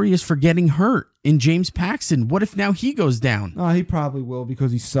notorious for getting hurt in James Paxton. What if now he goes down? No, he probably will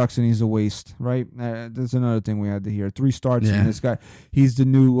because he sucks and he's a waste, right? That's another thing we had to hear. 3 starts and this guy, he's the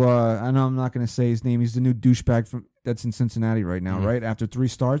new, I know I'm not going to say his name, he's the new douchebag that's in Cincinnati right now, right? After 3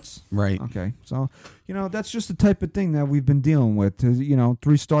 starts? Right. Okay. So, that's just the type of thing that we've been dealing with.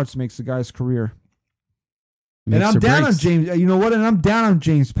 3 starts makes the guy's career. And I'm down on James. You know what? And I'm down on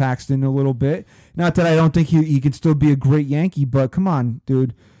James Paxton a little bit. Not that I don't think he could still be a great Yankee, but come on,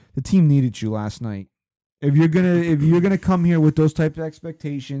 dude. The team needed you last night. If you're gonna come here with those types of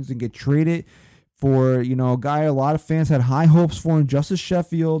expectations and get traded for a guy a lot of fans had high hopes for in Justice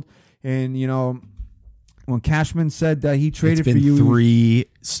Sheffield, and when Cashman said that he traded for you, 3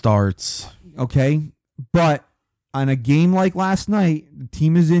 starts. Okay, but on a game like last night, the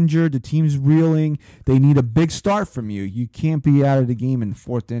team is injured, the team's reeling. They need a big start from you. You can't be out of the game in the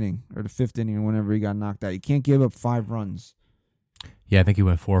 4th inning or the 5th inning or whenever he got knocked out. You can't give up 5 runs. Yeah, I think he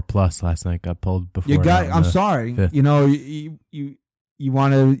went 4+ last night. Got pulled before. I'm sorry. 5th. You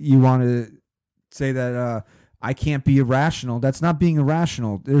want to say that I can't be irrational. That's not being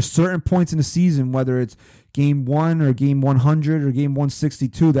irrational. There's certain points in the season, whether it's game 1 or game 100 or game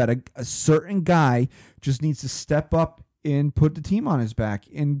 162, that a certain guy just needs to step up and put the team on his back.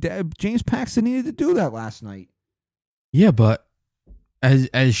 And James Paxton needed to do that last night. Yeah, but as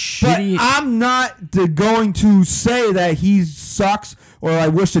shitty. But I'm not going to say that he sucks or I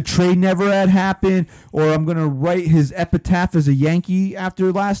wish the trade never had happened or I'm going to write his epitaph as a Yankee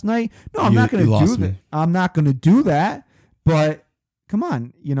after last night. No, I'm not going to do that. I'm not going to do that. But come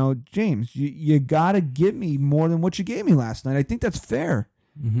on, James, you got to give me more than what you gave me last night. I think that's fair.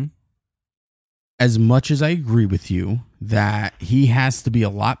 Mm-hmm. As much as I agree with you that he has to be a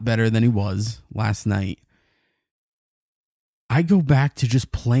lot better than he was last night, I go back to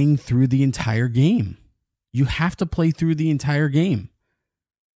just playing through the entire game. You have to play through the entire game.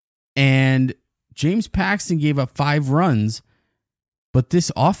 And James Paxton gave up 5 runs, but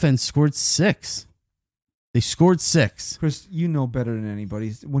this offense scored 6. They scored 6. Chris, you know better than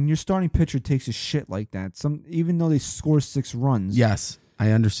anybody. When your starting pitcher takes a shit like that, even though they score 6 runs. Yes,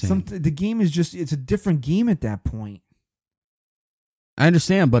 I understand. The game is it's a different game at that point. I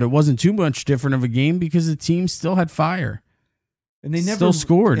understand, but it wasn't too much different of a game because the team still had fire. And they never still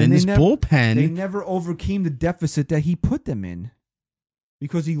scored. And this bullpen. They never overcame the deficit that he put them in.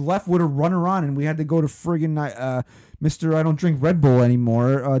 Because he left with a runner on, and we had to go to friggin' Mr. I don't drink Red Bull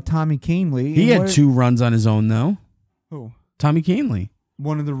anymore, Tommy Canley. He had 2 runs on his own, though. Who? Tommy Canley.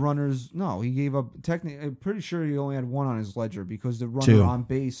 One of the runners. No, he gave up. Technically, I'm pretty sure he only had 1 on his ledger because the runner 2 on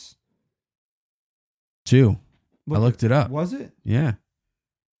base. 2. I looked it up. Was it? Yeah.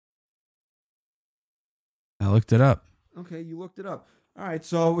 I looked it up. Okay, you looked it up. All right,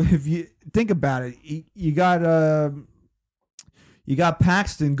 so if you think about it, you got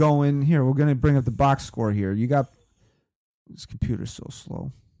Paxton going here. We're gonna bring up the box score here. You got this computer's so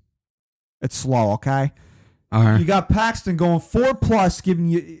slow. It's slow, okay? All right. You got Paxton going 4+, giving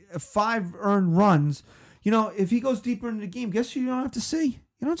you 5 earned runs. If he goes deeper into the game, guess who you don't have to see? You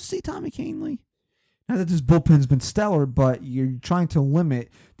don't have to see Tommy Canley. Not that this bullpen's been stellar, but you're trying to limit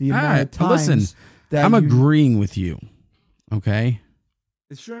the amount of times. Listen, that I'm agreeing with you. Okay?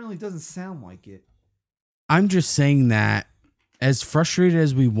 It certainly doesn't sound like it. I'm just saying that as frustrated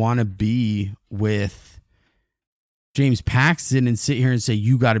as we want to be with James Paxton and sit here and say,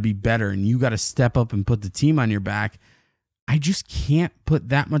 you got to be better and you got to step up and put the team on your back, I just can't put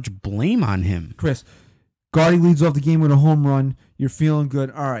that much blame on him. Chris, Gardy leads off the game with a home run. You're feeling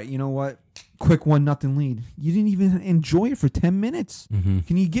good. All right, you know what? Quick 1-0 lead. You didn't even enjoy it for 10 minutes. Mm-hmm.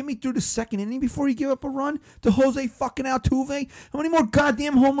 Can you get me through the 2nd inning before you give up a run to Jose fucking Altuve? How many more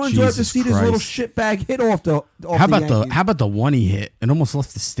goddamn home runs do you have to see this little shitbag hit off the How about the one he hit? It almost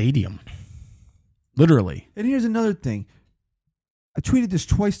left the stadium. Literally. And here's another thing. I tweeted this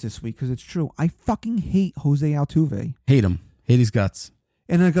twice this week because it's true. I fucking hate Jose Altuve. Hate him. Hate his guts.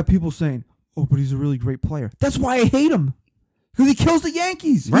 And I got people saying, oh, but he's a really great player. That's why I hate him. Because he kills the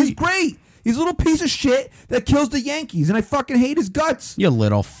Yankees. Right. He's great. He's a little piece of shit that kills the Yankees, and I fucking hate his guts. You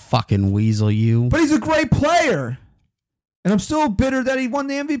little fucking weasel, you. But he's a great player. And I'm still bitter that he won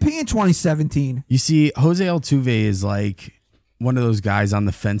the MVP in 2017. You see, Jose Altuve is like one of those guys on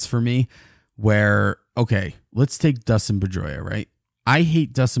the fence for me where, okay, let's take Dustin Pedroia, right? I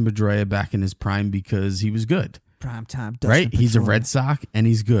hate Dustin Pedroia back in his prime because he was good. Prime time, Dustin right? Pedroia. He's a Red Sox, and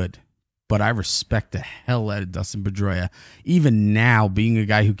he's good. But I respect the hell out of Dustin Pedroia. Even now, being a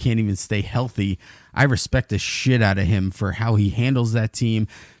guy who can't even stay healthy, I respect the shit out of him for how he handles that team,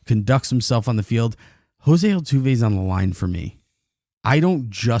 conducts himself on the field. Jose Altuve's on the line for me. I don't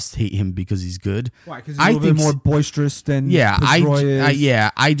just hate him because he's good. Why? Because he's a little bit more boisterous than Pedroia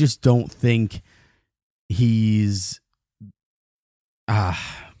is. I just don't think he's.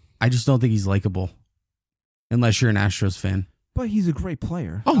 I just don't think he's likable, unless you're an Astros fan. But he's a great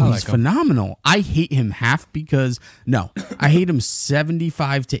player. Oh, he's phenomenal. I hate him half because I hate him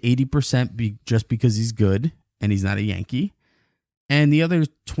 75 to 80% just because he's good and he's not a Yankee, and the other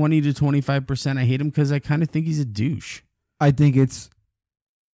 20 to 25% I hate him because I kind of think he's a douche. I think it's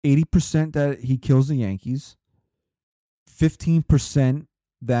 80% that he kills the Yankees, 15%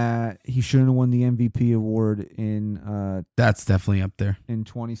 that he shouldn't have won the MVP award in. That's definitely up there in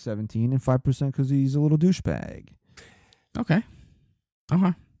 2017, and 5% because he's a little douchebag. Okay.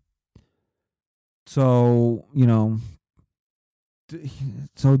 Uh-huh. So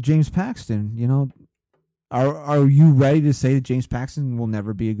so James Paxton, are you ready to say that James Paxton will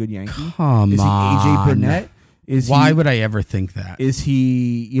never be a good Yankee? Come on. Is he AJ Burnett? Why would I ever think that? Is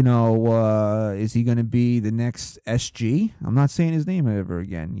he, is he going to be the next SG? I'm not saying his name ever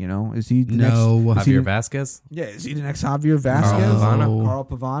again, Is he the next Javier Vasquez? Yeah, is he the next Javier Vasquez? Carl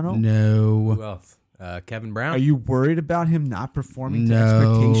Pavano? No. Who else? Kevin Brown? Are you worried about him not performing to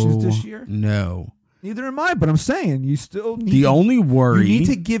expectations this year? No. Neither am I, but I'm saying you still need the only worry. You need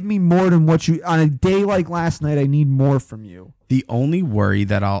to give me more than what you on a day like last night. I need more from you. The only worry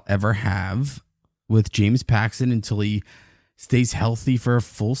that I'll ever have with James Paxton until he stays healthy for a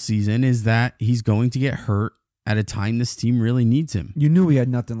full season is that he's going to get hurt at a time this team really needs him. You knew he had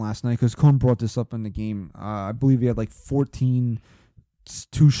nothing last night because Cohn brought this up in the game. I believe he had like 14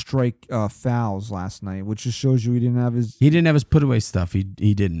 two-strike fouls last night, which just shows you he didn't have his put away stuff. He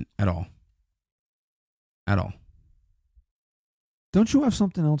didn't at all. At all. Don't you have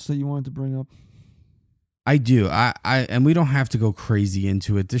something else that you wanted to bring up? I do. I and we don't have to go crazy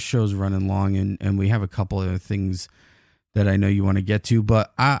into it. This show's running long, and we have a couple other things that I know you want to get to,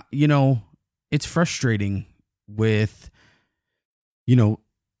 but it's frustrating with,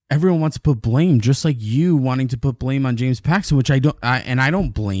 everyone wants to put blame, just like you wanting to put blame on James Paxton, which I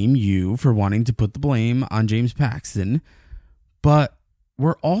don't blame you for wanting to put the blame on James Paxton, but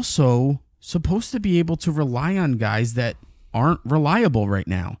we're also supposed to be able to rely on guys that aren't reliable right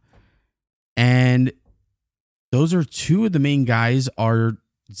now. And those are two of the main guys are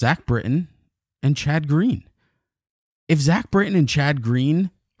Zach Britton and Chad Green. If Zach Britton and Chad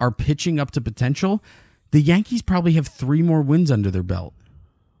Green are pitching up to potential, the Yankees probably have 3 more wins under their belt.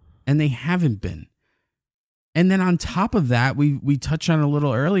 And they haven't been. And then on top of that, we touched on a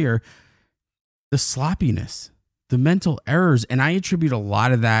little earlier, the sloppiness, the mental errors. And I attribute a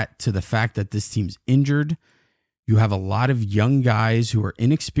lot of that to the fact that this team's injured. You have a lot of young guys who are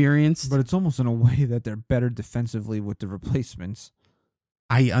inexperienced. But it's almost in a way that they're better defensively with the replacements.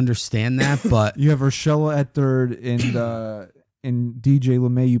 I understand that, but... You have Urshela at third and DJ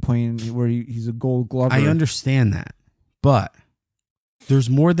LeMahieu playing where he's a Gold Glover. I understand that, but there's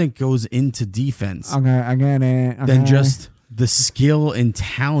more that goes into defense than just the skill and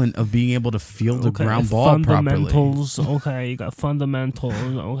talent of being able to field a ground ball fundamentals, properly. Okay, you got fundamentals.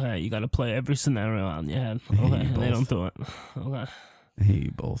 Okay, you got to play every scenario on your head. Okay, and they don't do it. Okay. I hate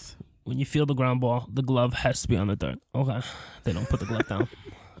you both. When you field the ground ball, the glove has to be on the dirt. Okay, they don't put the glove down.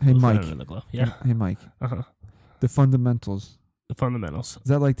 Hey, Mike. The glove. Yeah. Hey, Mike. The fundamentals. The fundamentals. Is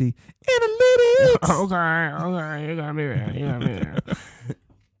that like the analytics? Okay, you got me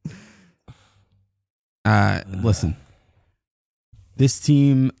there. Listen. This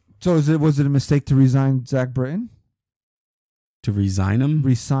team. So was it a mistake to resign Zach Britton? To resign him?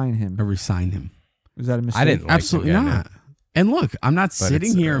 Resign him. Or resign him. Was that a mistake? I didn't like Absolutely him, not. And look, I'm not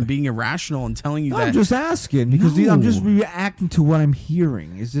sitting here and being irrational and telling you that. I'm just asking because I'm just reacting to what I'm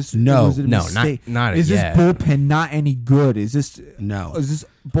hearing. Is this not Is this bullpen not any good? Is this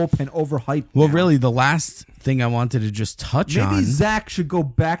bullpen overhyped? Well, now? really, the last thing I wanted to just touch on. Maybe Zach should go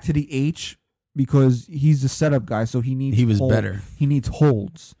back to the H because he's the setup guy, so he needs. He was better. He needs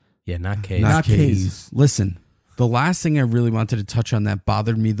holds. Yeah, not K's. Not K's. Listen, the last thing I really wanted to touch on that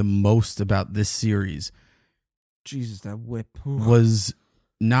bothered me the most about this series. Jesus, that whip was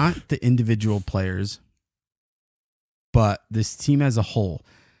not the individual players, but this team as a whole.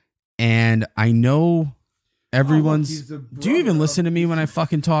 And I know everyone's. Do you even listen to me when I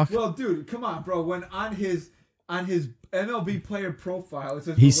fucking talk? Well, dude, come on, bro. When on his MLB player profile, it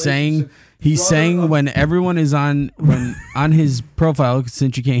says he's saying when everyone is on his profile,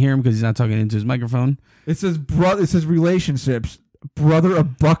 since you can't hear him because he's not talking into his microphone. It says brother. It says relationships. Brother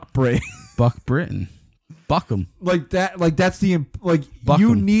of Buck Bray. Buck Britton. Buck him. Like that. Like that's the like Buck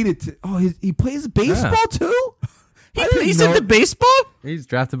you him. need it to. Oh, he plays baseball too. He's into baseball? He's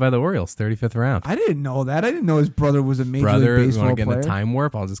drafted by the Orioles, 35th round. I didn't know that. I didn't know his brother was a major Brother, league you baseball want to get in player. a time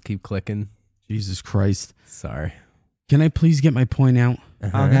warp? I'll just keep clicking. Jesus Christ. Sorry. Can I please get my point out?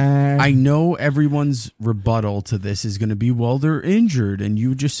 Okay. I know everyone's rebuttal to this is going to be, well, they're injured, and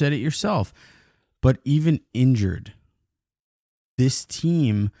you just said it yourself. But even injured, this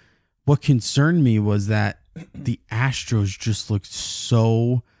team, what concerned me was that the Astros just looked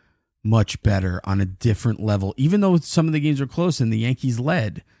so much better on a different level. Even though some of the games were close and the Yankees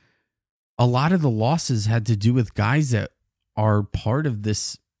led, a lot of the losses had to do with guys that are part of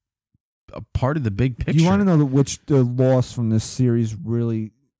this, part of the big picture. You want to know which the loss from this series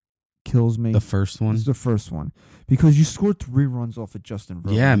really kills me? The first one? It's the first one. Because you scored 3 runs off of Justin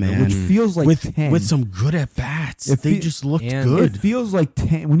Verlander. Yeah, man. Which feels like 10. With some good at-bats. They just looked and good. It feels like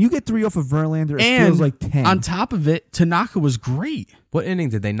 10. When you get 3 off of Verlander, it feels like 10. On top of it, Tanaka was great. What inning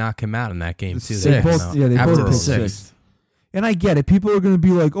did they knock him out in that game, too? They both, yeah, they After both the pitched sixth. 6. And I get it. People are going to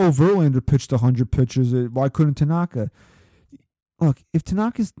be like, oh, Verlander pitched 100 pitches. Why couldn't Tanaka? Look, if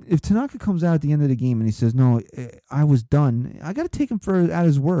Tanaka comes out at the end of the game and he says, no, I was done, I got to take him at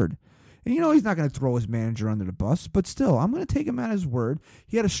his word. And he's not going to throw his manager under the bus, but still, I'm going to take him at his word.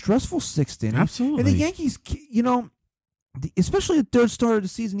 He had a stressful 6th inning. Absolutely. And the Yankees, especially at third start of the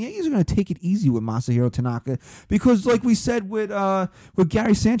season, the Yankees are going to take it easy with Masahiro Tanaka because, like we said with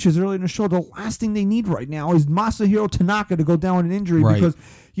Gary Sanchez earlier in the show, the last thing they need right now is Masahiro Tanaka to go down with an injury. Right. Because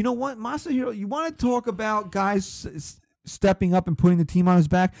you know what, Masahiro, you want to talk about guys stepping up and putting the team on his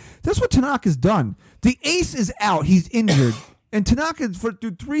back? That's what Tanaka's done. The ace is out. He's injured. And Tanaka,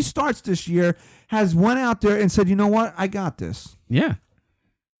 through 3 starts this year, has went out there and said, you know what, I got this. Yeah.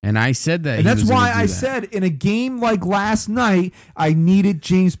 And I said that. And that's why I said in a game like last night, I needed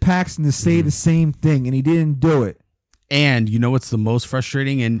James Paxton to say the same thing, and he didn't do it. And you know what's the most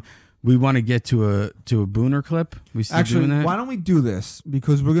frustrating? And we want to get to a Booner clip. We still Actually, doing that? why don't we do this?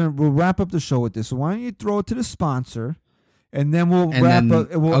 Because we'll wrap up the show with this. So why don't you throw it to the sponsor, and then we'll end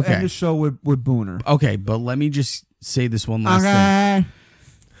the show with Booner. Okay, but let me just say this one last thing.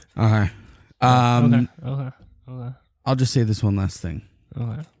 Okay. Okay. I'll just say this one last thing.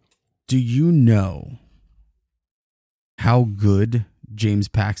 Okay. Do you know how good James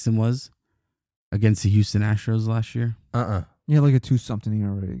Paxton was against the Houston Astros last year? Yeah, like a 2-something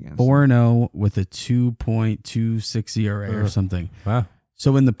ERA against. 4-0 with a 2.26 ERA or something. Wow.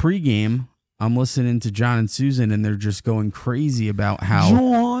 So in the pregame, I'm listening to John and Susan, and they're just going crazy about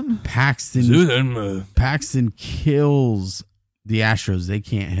how Paxton kills the Astros. They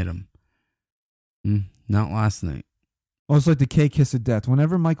can't hit him. Not last night. Well, it's like the K kiss of death.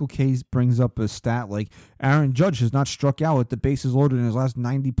 Whenever Michael K brings up a stat like Aaron Judge has not struck out with the bases loaded in his last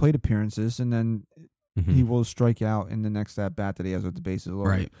 90 plate appearances, and then he will strike out in the next at bat that he has with the bases loaded.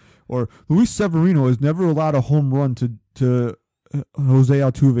 Right. Or Luis Severino has never allowed a home run to Jose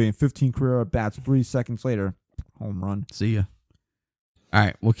Altuve in 15 career at bats. 3 seconds later, home run. See ya. All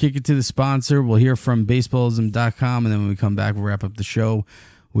right, we'll kick it to the sponsor. We'll hear from baseballism.com, and then when we come back, we'll wrap up the show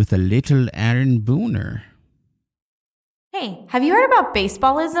with a little Aaron Booner. Hey, have you heard about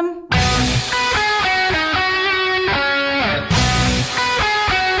baseballism?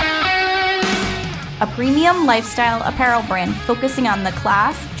 A premium lifestyle apparel brand focusing on the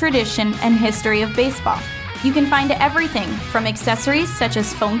class, tradition, and history of baseball. You can find everything from accessories such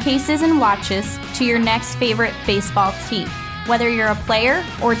as phone cases and watches to your next favorite baseball tee. Whether you're a player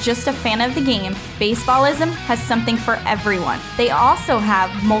or just a fan of the game, Baseballism has something for everyone. They also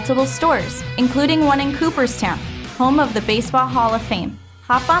have multiple stores, including one in Cooperstown, home of the Baseball Hall of Fame.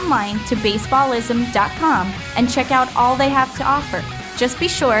 Hop online to baseballism.com and check out all they have to offer. Just be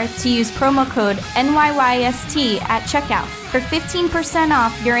sure to use promo code NYYST at checkout for 15%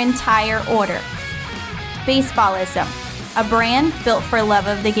 off your entire order. Baseballism, a brand built for love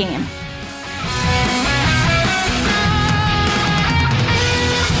of the game.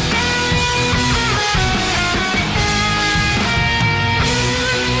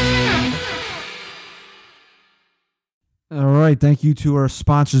 All right. Thank you to our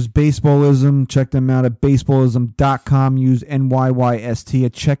sponsors, Baseballism. Check them out at baseballism.com. Use NYYST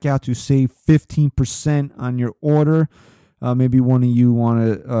at checkout to save 15% on your order. Maybe one of you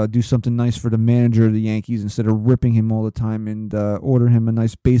want to do something nice for the manager of the Yankees instead of ripping him all the time, and order him a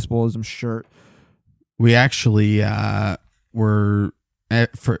nice Baseballism shirt. We actually were,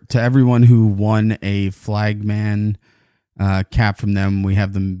 to everyone who won a Flagman cap from them, we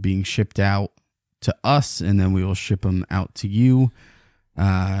have them being shipped out to us, and then we will ship them out to you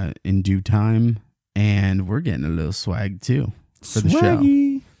in due time. And we're getting a little swag too for the show.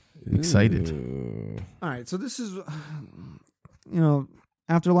 Excited. All right, so this is,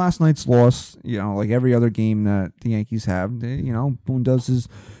 after last night's loss, like every other game that the Yankees have, Boone does his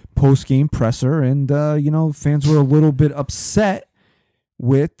post-game presser, and, fans were a little bit upset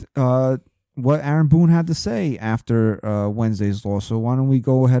with what Aaron Boone had to say after Wednesday's loss. So why don't we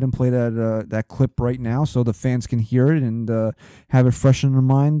go ahead and play that clip right now so the fans can hear it and have it fresh in their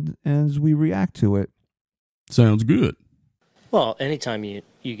mind as we react to it. Sounds good. Well, anytime you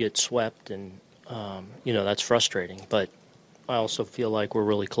get swept, and that's frustrating. But I also feel like we're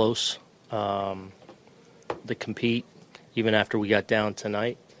really close. The compete, even after we got down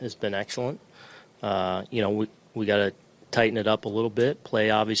tonight, has been excellent. We got to tighten it up a little bit,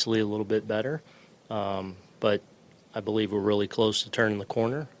 play obviously a little bit better. But I believe we're really close to turning the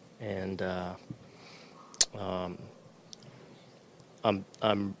corner, and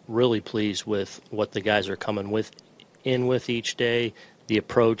I'm really pleased with what the guys are coming in with each day, the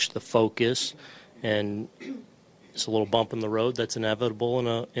approach, the focus, and it's a little bump in the road that's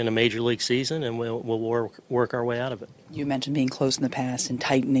inevitable in a major league season, and we'll work our way out of it. You mentioned being close in the past and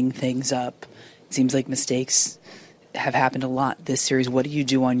tightening things up. It seems like mistakes have happened a lot this series. What do you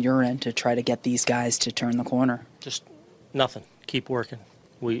do on your end to try to get these guys to turn the corner? Just nothing. Keep working.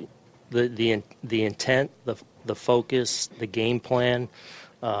 The intent, the focus, the game plan,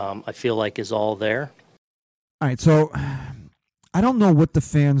 I feel like is all there. All right, so I don't know what the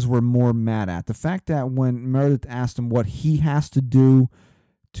fans were more mad at. The fact that when Meredith asked him what he has to do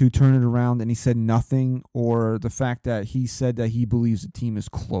to turn it around and he said nothing, or the fact that he said that he believes the team is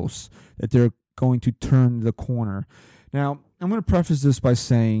close, that they're going to turn the corner. Now, I'm going to preface this by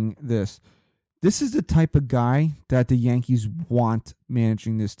saying this. This is the type of guy that the Yankees want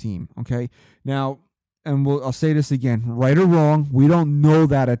managing this team, okay? Now, and I'll say this again, right or wrong, we don't know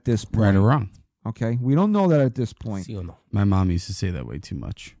that at this point. Right or wrong. Okay, we don't know that at this point. My mom used to say that way too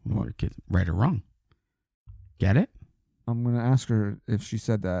much when we were kids. Right or wrong. Get it? I'm going to ask her if she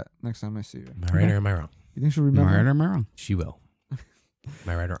said that next time I see her. Am I right or am I wrong? You think she'll remember? Am I right or am I wrong? She will. Am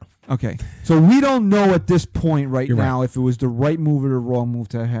I right or wrong? Okay, so we don't know at this point You're now right. if it was the right move or the wrong move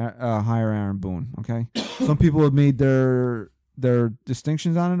to hire Aaron Boone, okay? Some people have made their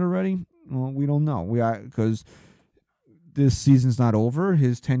distinctions on it already. Well, we don't know. Because this season's not over.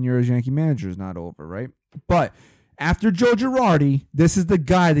 His tenure as Yankee manager is not over, right? But after Joe Girardi, this is the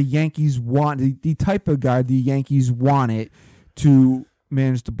guy the Yankees want, the type of guy the Yankees wanted to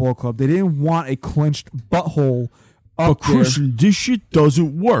manage the ball club. They didn't want a clenched butthole up But Christian, this shit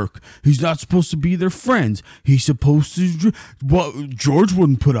doesn't work. He's not supposed to be their friends. He's supposed to... George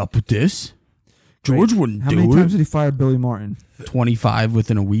wouldn't put up with this. George wouldn't do it. How many times did he fire Billy Martin? 25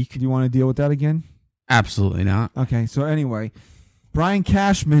 within a week. Do you want to deal with that again? Absolutely not. Okay, so anyway, Brian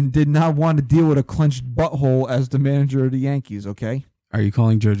Cashman did not want to deal with a clenched butthole as the manager of the Yankees, okay? Are you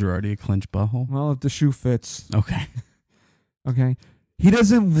calling Joe Girardi a clenched butthole? Well, if the shoe fits. Okay. Okay. He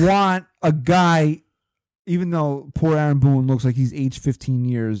doesn't want a guy, even though poor Aaron Boone looks like he's aged 15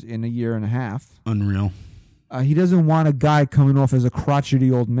 years in a year and a half. Unreal. He doesn't want a guy coming off as a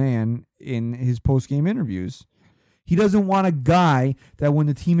crotchety old man in his post-game interviews. He doesn't want a guy that when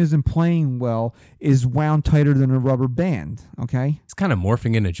the team isn't playing well is wound tighter than a rubber band, okay? It's kind of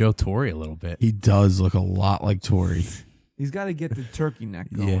morphing into Joe Torre a little bit. He does look a lot like Torre. He's got to get the turkey neck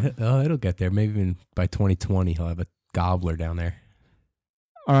going. Yeah, it'll get there. Maybe even by 2020 he'll have a gobbler down there.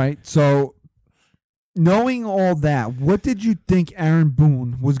 All right, so knowing all that, what did you think Aaron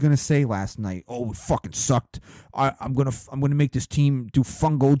Boone was going to say last night? Oh, it fucking sucked. I'm gonna make this team do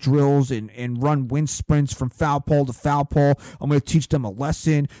fungo drills and run wind sprints from foul pole to foul pole. I'm gonna teach them a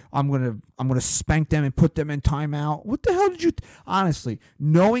lesson. I'm gonna spank them and put them in timeout. What the hell did you honestly,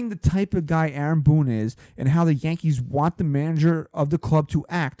 knowing the type of guy Aaron Boone is and how the Yankees want the manager of the club to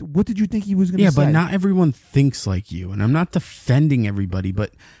act, what did you think he was gonna say? Yeah, but not everyone thinks like you, and I'm not defending everybody,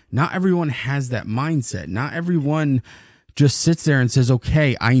 but not everyone has that mindset. Not everyone just sits there and says,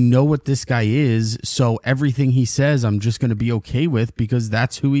 okay, I know what this guy is, so everything he says I'm just going to be okay with because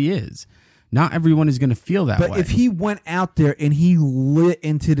that's who he is. Not everyone is going to feel that way. But if he went out there and he lit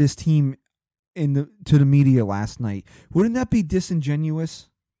into this team to the media last night, wouldn't that be disingenuous?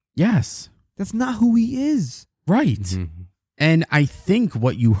 Yes. That's not who he is. Right. Mm-hmm. And I think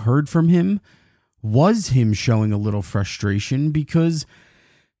what you heard from him was him showing a little frustration because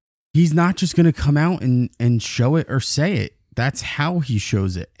he's not just going to come out and show it or say it. That's how he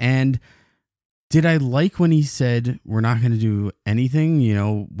shows it. And did I like when he said, we're not going to do anything? You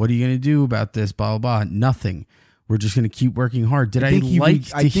know, what are you going to do about this? Blah, blah, blah. Nothing. We're just going to keep working hard. Did I like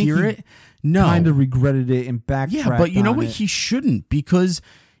to hear it? No. Kind of regretted it and backtracked. Yeah, but you know what? He shouldn't, because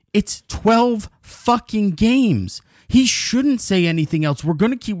it's 12 fucking games. He shouldn't say anything else. We're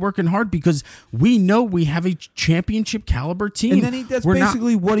going to keep working hard because we know we have a championship caliber team. And then that's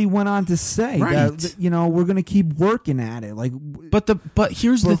basically what he went on to say. Right. That, we're going to keep working at it. But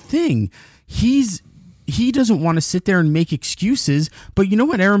here's the thing. He doesn't want to sit there and make excuses. But you know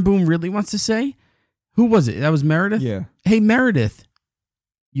what Aaron Boone really wants to say? Who was it? That was Meredith? Yeah. Hey, Meredith,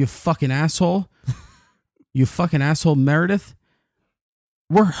 you fucking asshole. You fucking asshole, Meredith.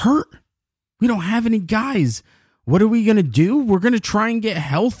 We're hurt. We don't have any guys. What are we going to do? We're going to try and get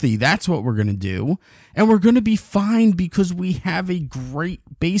healthy. That's what we're going to do. And we're going to be fine because we have a great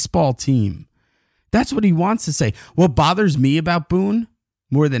baseball team. That's what he wants to say. What bothers me about Boone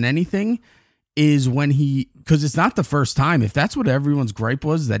more than anything is when because it's not the first time. If that's what everyone's gripe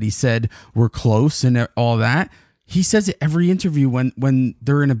was, that he said we're close and all that, he says it every interview when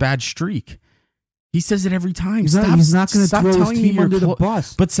they're in a bad streak. He says it every time. He's not going to throw his team under the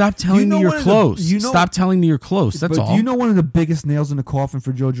bus. But stop telling me you're close. Stop telling me you're close. That's all. Do you know one of the biggest nails in the coffin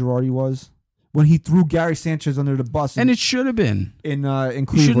for Joe Girardi was? When he threw Gary Sanchez under the bus. And it should have been. In Cleveland.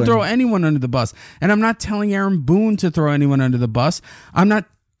 You shouldn't throw anyone under the bus. And I'm not telling Aaron Boone to throw anyone under the bus. I'm not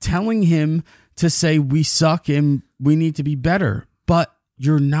telling him to say we suck and we need to be better. But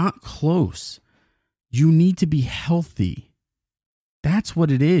you're not close. You need to be healthy. That's what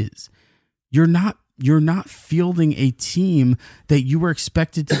it is. You're not fielding a team that you were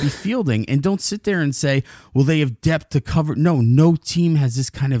expected to be fielding. And don't sit there and say, well, they have depth to cover. No team has this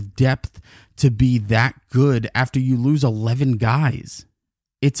kind of depth to be that good after you lose 11 guys.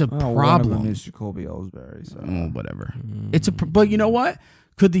 It's a problem. One of them is Jacoby Ellsbury. So. Whatever. But you know what?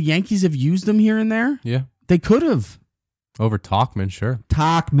 Could the Yankees have used them here and there? Yeah. They could have. Over Talkman, sure.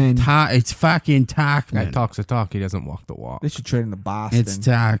 Talkman. It's fucking Talkman. Guy talks the talk. He doesn't walk the walk. They should trade him to Boston. It's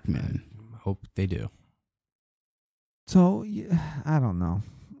Talkman. Hope they do. So I don't know.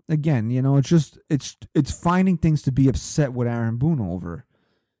 Again, it's just it's finding things to be upset with Aaron Boone over.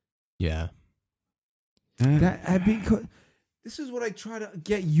 Yeah. This is what I try to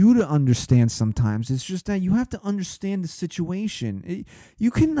get you to understand sometimes. It's just that you have to understand the situation. You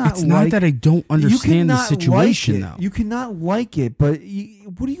cannot. It's not that I don't understand the situation, though. You cannot like it, but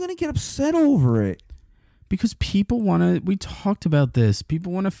what are you going to get upset over it? Because people want to. We talked about this.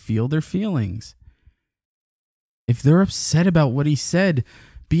 People want to feel their feelings. If they're upset about what he said,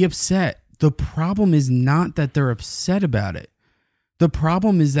 be upset. The problem is not that they're upset about it. The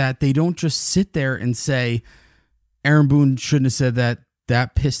problem is that they don't just sit there and say, Aaron Boone shouldn't have said that.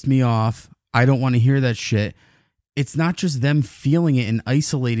 That pissed me off. I don't want to hear that shit. It's not just them feeling it and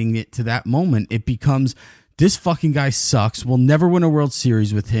isolating it to that moment. It becomes, this fucking guy sucks. We'll never win a World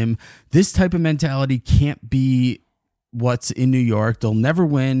Series with him. This type of mentality can't be what's in New York. They'll never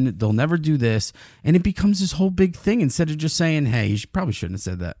win. They'll never do this. And it becomes this whole big thing instead of just saying, hey, you probably shouldn't have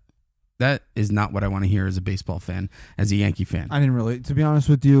said that. That is not what I want to hear as a baseball fan, as a Yankee fan. I didn't really, to be honest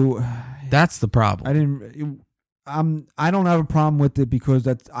with you. That's the problem. I don't have a problem with it because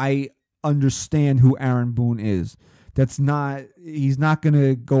I understand who Aaron Boone is. He's not going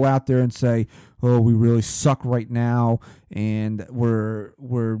to go out there and say, oh, we really suck right now and we're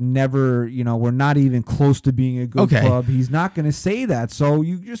never, we're not even close to being a good club. He's not going to say that. So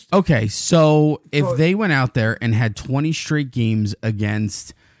you just okay. So if they went out there and had 20 straight games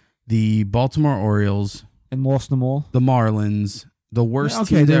against the Baltimore Orioles and lost them all, the Marlins, the worst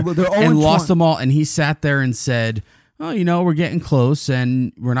team there, and lost them all, and he sat there and said, oh, we're getting close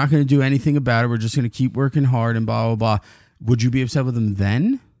and we're not going to do anything about it. We're just going to keep working hard and blah, blah, blah. Would you be upset with him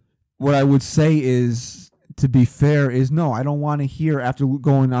then? What I would say is, to be fair, is no, I don't want to hear after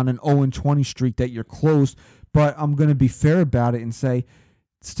going on an 0-20 streak that you're close, but I'm going to be fair about it and say,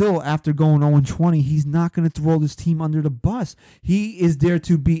 still, after going 0-20, he's not going to throw this team under the bus. He is there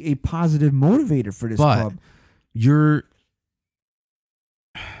to be a positive motivator for this club. You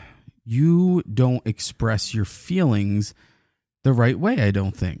don't express your feelings the right way, I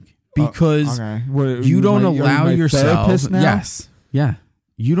don't think. Because you don't allow yourself. Yes. Yeah.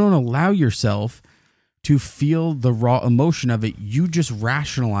 You don't allow yourself to feel the raw emotion of it. You just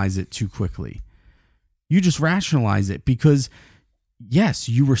rationalize it too quickly. You just rationalize it because, yes,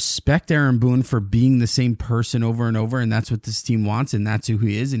 you respect Aaron Boone for being the same person over and over, and that's what this team wants, and that's who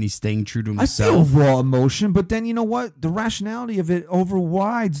he is, and he's staying true to himself. I feel raw emotion, but then you know what? The rationality of it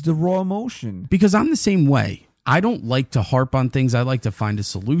overrides the raw emotion. Because I'm the same way. I don't like to harp on things. I like to find a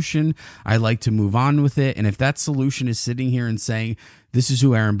solution. I like to move on with it. And if that solution is sitting here and saying, this is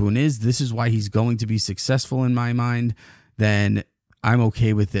who Aaron Boone is, this is why he's going to be successful in my mind, then I'm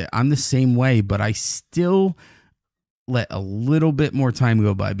okay with it. I'm the same way, but I still let a little bit more time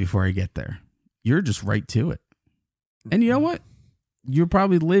go by before I get there. You're just right to it. And you know what? You'll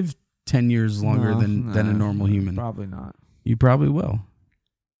probably live 10 years longer than a normal human. Probably not. You probably will.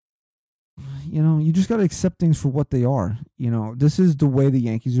 You know, you just got to accept things for what they are. You know, this is the way the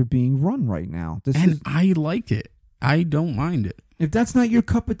Yankees are being run right now. I like it. I don't mind it. If that's not your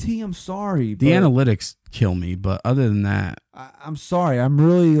cup of tea, I'm sorry. The analytics kill me, but other than that, I'm sorry. I'm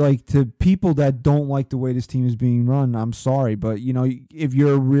really like, to people that don't like the way this team is being run, I'm sorry. But, you know, if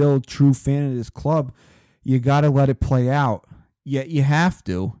you're a real true fan of this club, you got to let it play out. Yeah, you have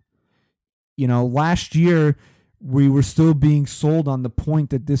to. You know, last year we were still being sold on the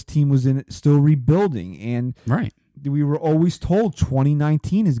point that this team was still rebuilding. And right. We were always told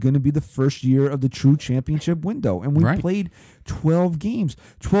 2019 is going to be the first year of the true championship window. And we played 12 games.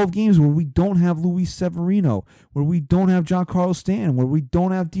 12 games where we don't have Luis Severino, where we don't have Giancarlo Stanton, where we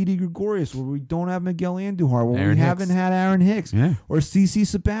don't have Didi Gregorius, where we don't have Miguel Andujar, where we haven't had Aaron Hicks or CC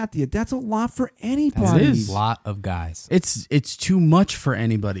Sabathia. That's a lot for anybody. It is a lot of guys. It's too much for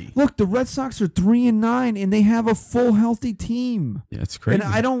anybody. Look, the Red Sox are 3-9, and they have a full, healthy team. Yeah, it's crazy.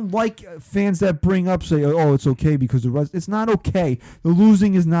 And I don't like fans that bring up, say, oh, it's okay because the Red. It's not okay. The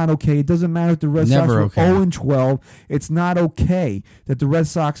losing is not okay. It doesn't matter if the Red Sox are 0-12. It's not okay that the Red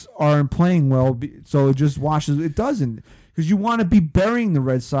Sox aren't playing well, so it just washes. It doesn't, because you want to be burying the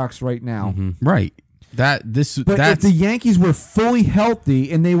Red Sox right now. Mm-hmm. Right. But if the Yankees were fully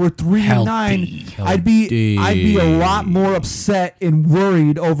healthy and they were 3-9, I'd be a lot more upset and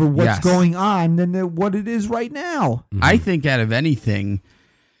worried over what's going on than what it is right now. Mm-hmm. I think out of anything,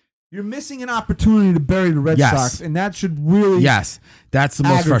 you're missing an opportunity to bury the Red Sox, and that should really that's the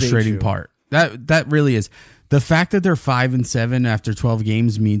most frustrating part. That really is. The fact that they're 5-7 after 12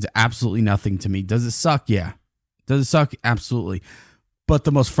 games means absolutely nothing to me. Does it suck? Yeah. Does it suck? Absolutely. But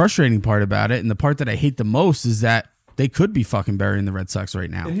the most frustrating part about it, and the part that I hate the most, is that they could be fucking burying the Red Sox right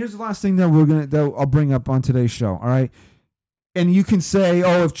now. And here's the last thing that I'll bring up on today's show. All right. And you can say,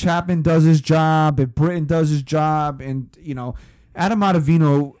 oh, if Chapman does his job, if Britton does his job, and you know, Adam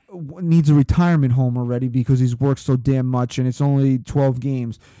Ottavino needs a retirement home already because he's worked so damn much, and it's only 12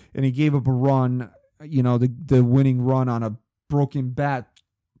 games, and he gave up a run, you know, the winning run on a broken bat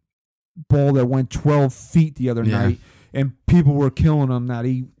ball that went 12 feet the other night, and people were killing him that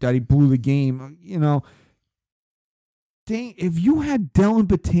he blew the game. You know, dang, if you had Dellin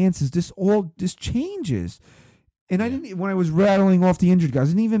Betances, this changes. And I didn't, when I was rattling off the injured guys,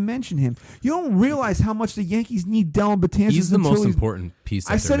 I didn't even mention him. You don't realize how much the Yankees need Dellin Betances. He's the most important piece.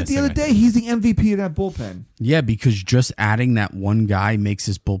 I said it the other day. He's the MVP of that bullpen. Yeah, because just adding that one guy makes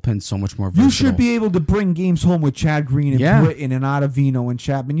this bullpen so much more versatile. You should be able to bring games home with Chad Green and Britton and Ottavino and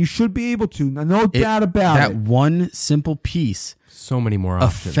Chapman. You should be able to. No doubt about it. That one simple piece, so many more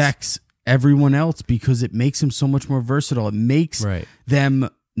options, affects everyone else because it makes them so much more versatile. It makes them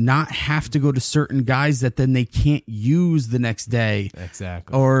not have to go to certain guys that then they can't use the next day.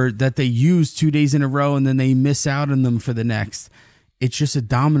 Exactly. Or that they use 2 days in a row and then they miss out on them for the next. It's just a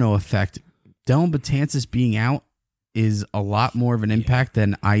domino effect. Dellin Betances being out is a lot more of an impact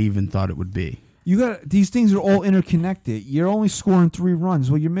than I even thought it would be. These things are all interconnected. You're only scoring 3 runs.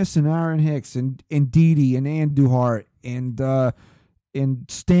 Well, you're missing Aaron Hicks and Didi and Andujar and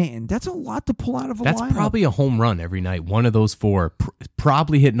Stanton. That's a lot to pull out of a lineup. That's probably a home run every night. One of those 4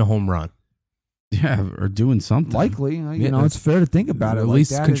 probably hitting a home run. Yeah, or doing something. Likely. You know, it's fair to think about it. At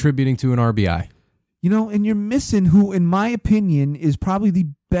least contributing to an RBI. You know, and you're missing who, in my opinion, is probably the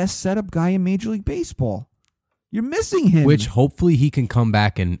best setup guy in Major League Baseball. You're missing him. Which hopefully he can come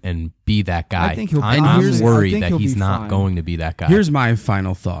back and be that guy. I think he'll. I'm worried that he's not going to be that guy. Here's my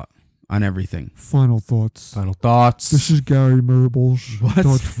final thought on everything. Final thoughts. This is Gary Marbles.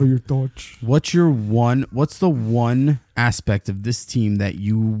 Thoughts for your thoughts. What's the one aspect of this team that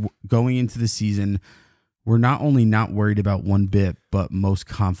you, going into the season, were not only not worried about one bit, but most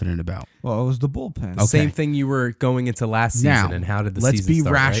confident about? Well, it was the bullpen. Okay. Same thing you were going into last season. Now, and how did the let's season be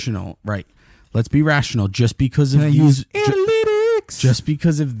start, rational, right? Let's be rational. Just because of these analytics. Just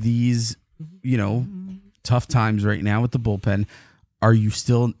because of these, you know, tough times right now with the bullpen. Are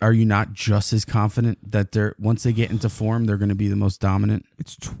you not just as confident that once they get into form, they're going to be the most dominant?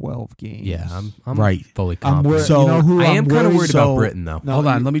 It's 12 games. Yeah, I'm right. Fully confident. So, you know who I am kind of worried about Britton, though. Hold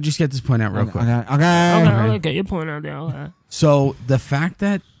on. Let me just get this point out real quick. Okay, get your point out there. Okay. So the fact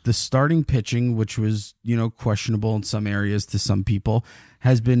that the starting pitching, which was, you know, questionable in some areas to some people,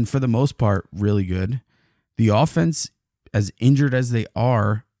 has been, for the most part, really good. The offense, as injured as they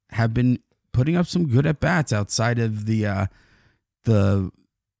are, have been putting up some good at-bats outside of the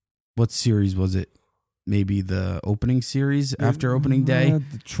what series was it? Maybe the opening series after opening day.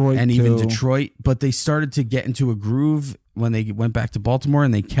 Detroit and too. Even Detroit. But they started to get into a groove when they went back to Baltimore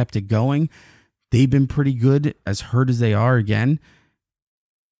and they kept it going. They've been pretty good, as hurt as they are again.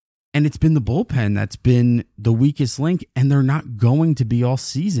 And it's been the bullpen that's been the weakest link, and they're not going to be all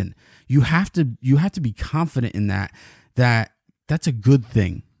season. You have to be confident in that that's a good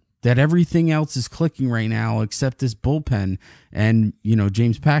thing. That everything else is clicking right now except this bullpen. And,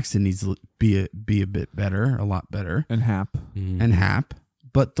 James Paxton needs to be a bit better, a lot better. And Hap. And Hap.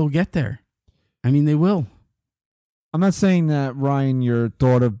 But they'll get there. I mean, they will. I'm not saying that, Ryan, your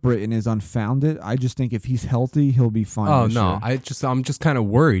thought of Britton is unfounded. I just think if he's healthy, he'll be fine. Oh, this no. year. I'm just kind of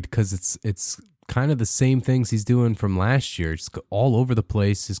worried because it's kind of the same things he's doing from last year. Just all over the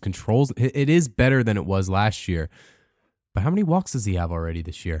place. His controls, it is better than it was last year. But how many walks does he have already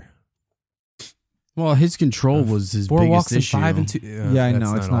this year? Well, his control was his 4 biggest walks issue. and 5 and 2. Yeah, I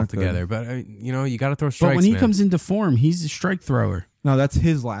know, it's not together. But you got to throw strikes. But when he man. comes into form, he's a strike thrower. No, that's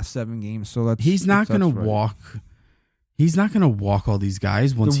his last 7 games. So he's not going to right. walk. He's not going to walk all these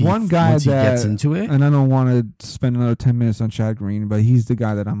guys once The one guy he gets into it. And I don't want to spend another 10 minutes on Chad Green, but he's the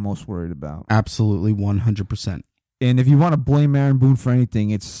guy that I'm most worried about. Absolutely, 100%. And if you want to blame Aaron Boone for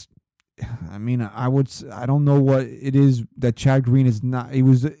anything, I don't know what it is that Chad Green is not. He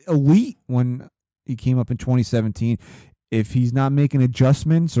was elite when he came up in 2017. If he's not making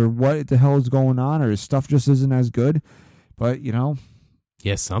adjustments or what the hell is going on, or his stuff just isn't as good, but yeah,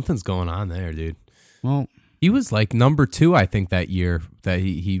 something's going on there, dude. Well, he was like number 2, I think, that year that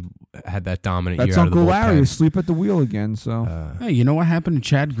he had that dominant that's year. Out Uncle of the Larry bullpen. asleep at the wheel again. So hey, you know what happened to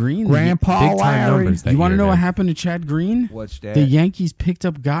Chad Green? Grandpa big time Larry. numbers that You want to year, know what man. happened to Chad Green? What's that? The Yankees picked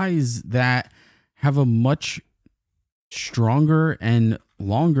up guys that have a much stronger and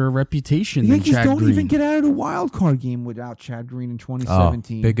longer reputation The than Yankees Chad don't Green. even get out of the wild card game without Chad Green in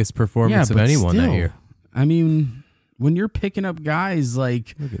 2017. Biggest performance of but anyone that still, year. I mean, when you're picking up guys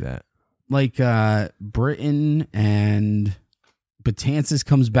like Look at that. Britton and Betances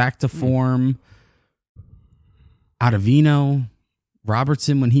comes back to form, Ottavino,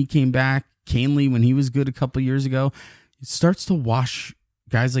 Robertson when he came back, Canley when he was good a couple years ago, it starts to wash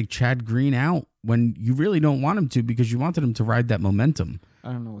guys like Chad Green out when you really don't want him to, because you wanted him to ride that momentum.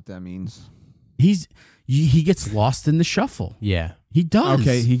 I don't know what that means. He gets lost in the shuffle. Yeah. He does.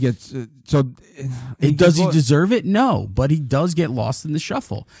 Okay, he gets Does he deserve it? No, but he does get lost in the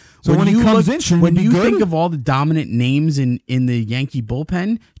shuffle. So when he comes in, shouldn't when he be you good? think of all the dominant names in the Yankee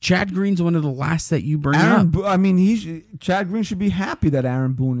bullpen, Chad Green's one of the last that you bring up. Chad Green should be happy that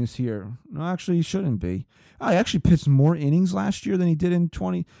Aaron Boone is here. No, actually, he shouldn't be. I actually pitched more innings last year than he did in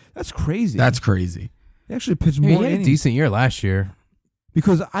 20. That's crazy. That's crazy. He actually pitched He more had a innings. decent year last year.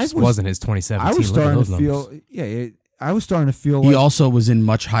 Because Wasn't his 2017. I was Look at starting those to numbers. feel. I was starting to feel He like also was in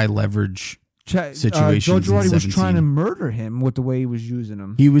much high leverage situations. Joe Girardi in was 17. trying to murder him with the way he was using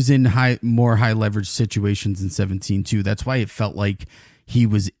him. He was in more high leverage situations in 17 too. That's why it felt like he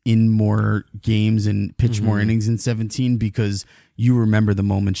was in more games and pitched more innings in 17, because you remember the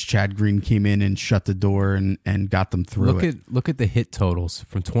moments Chad Green came in and shut the door and got them through Look at the hit totals.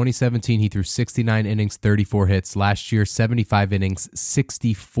 From 2017, he threw 69 innings, 34 hits. Last year, 75 innings,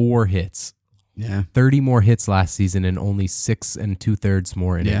 64 hits. Yeah. 30 more hits last season and only 6 2/3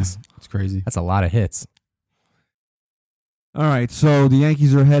 more innings. Yeah, it's crazy. That's a lot of hits. All right, so the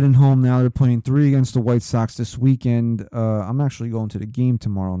Yankees are heading home now. They're playing 3 against the White Sox this weekend. I'm actually going to the game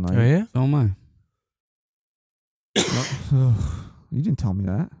tomorrow night. Oh, yeah? So am I. You didn't tell me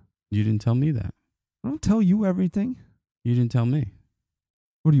that. You didn't tell me that. I don't tell you everything. You didn't tell me.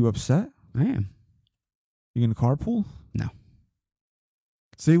 What, are you upset? I am. You going to carpool? No.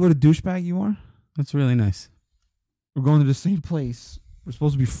 See what a douchebag you are? That's really nice. We're going to the same place. We're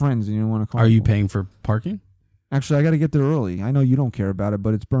supposed to be friends and you don't want to carpool. Are you paying for parking? Actually, I got to get there early. I know you don't care about it,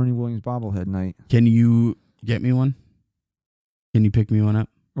 but it's Bernie Williams bobblehead night. Can you get me one? Can you pick me one up?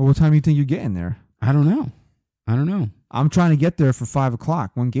 Well, what time do you think you're getting there? I don't know. I'm trying to get there for 5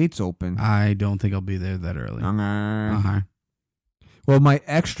 o'clock when gates open. I don't think I'll be there that early. Well, my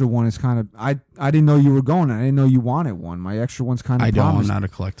extra one is kind of... I didn't know you were going. I didn't know you wanted one. My extra one's kind of I don't. I'm promised. not a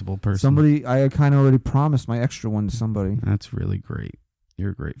collectible person. I kind of already promised my extra one to somebody. That's really great.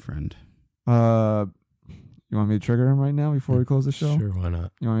 You're a great friend. You want me to trigger him right now before we close the show? Sure, why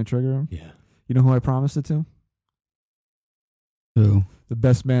not? You want me to trigger him? Yeah. You know who I promised it to? Who? The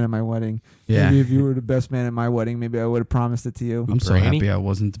best man at my wedding. Yeah. Maybe if you were the best man at my wedding, maybe I would have promised it to you. I'm so Brainy? happy I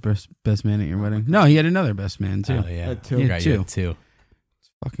wasn't the best man at your wedding. No, he had another best man too. Oh, yeah. Had two. You Yeah, got two. you had 2. It's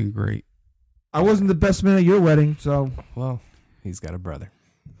fucking great. I wasn't the best man at your wedding, so... Well, he's got a brother.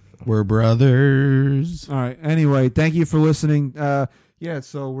 We're brothers. All right. Anyway, thank you for listening.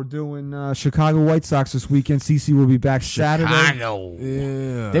 So we're doing Chicago White Sox this weekend. CC will be back Saturday. Chicago.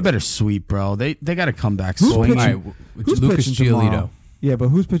 Yeah. They better sweep, bro. They got to come back Who's swinging. pitching? All right, Who's Lucas pitching tomorrow? Giolito. Yeah, but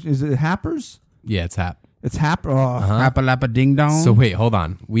who's pitching? Is it Happers? Yeah, it's Hap. It's Happa ding dong. So wait, hold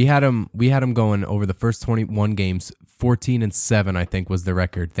on. We had them going over the first 21 games. 14-7, I think, was the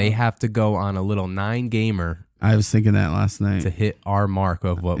record. They have to go on a little 9-gamer. I was thinking that last night to hit our mark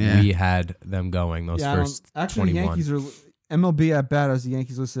of what we had them going. Those first actually 21. Yankees are MLB at bat as the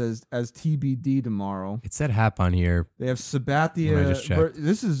Yankees listed as TBD tomorrow. It said Hap on here. They have Sabathia.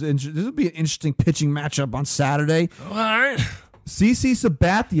 This will be an interesting pitching matchup on Saturday. All right. CC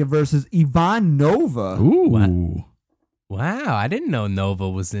Sabathia versus Ivan Nova. Ooh. Wow, I didn't know Nova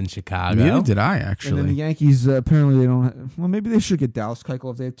was in Chicago. Neither did I, And actually. then the Yankees, apparently they don't. Well, maybe they should get Dallas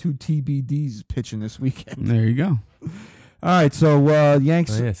Keuchel if they have 2 TBDs pitching this weekend. There you go. All right, so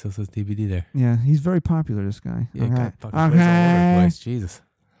Yanks. Oh, yeah, so it says TBD there. Yeah, he's very popular, this guy. Yeah, okay. God, fucking plays all over the place. Jesus.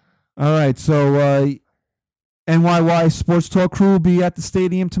 All right, so NYY Sports Talk crew will be at the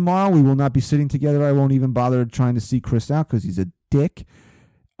stadium tomorrow. We will not be sitting together. I won't even bother trying to see Chris out because he's a dick.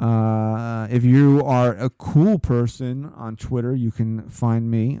 If you are a cool person on Twitter, you can find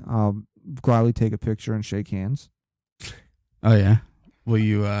me. I'll gladly take a picture and shake hands. Oh yeah. Will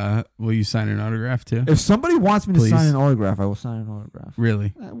you sign an autograph too? If somebody wants me to Please. sign an autograph, I will sign an autograph.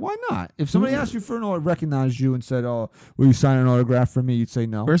 Really? Why not? If somebody asked you for an autograph, recognized you and said, "Oh, will you sign an autograph for me?" You'd say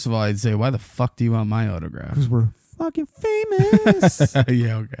no. First of all, I'd say, why the fuck do you want my autograph? Because we're fucking famous.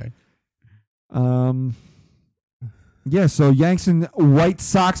 Yeah, okay. Yeah, so Yanks and White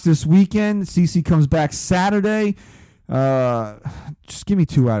Sox this weekend. CC comes back Saturday. Just give me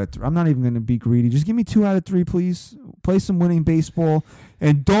 2 out of 3. I'm not even going to be greedy. Just give me 2 out of 3, please. Play some winning baseball.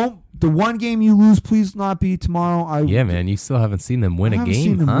 And the one game you lose, please not be tomorrow. Yeah, man, you still haven't seen them win I a haven't game,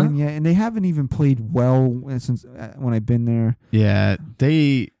 seen them huh? win yet, and they haven't even played well since when I've been there. Yeah,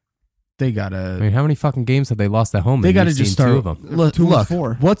 they gotta. I mean, how many fucking games have they lost at home? They gotta You've just seen start. 2 of them. Look, 2 and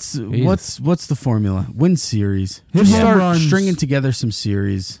 4. what's the formula? Win series. Hit Just home start runs. stringing together some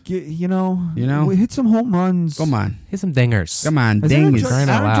series. You know, hit some home runs. Come on, Hit some dingers. come on, Has Aaron ding Judge, crying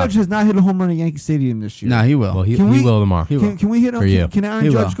out Aaron loud. Judge has not hit a home run at Yankee Stadium this year. No, he will. Well, he Can we- will tomorrow. He will. Can we hit him? For you. Can Aaron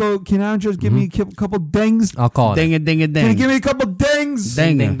He Judge will. go? Can Aaron Judge give me a couple dings? I'll call it. Ding it, ding it, Can you ding. give me a couple dings?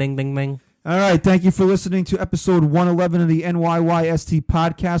 Ding. Ding, ding, ding, ding. All right. Thank you for listening to episode 111 of the NYYST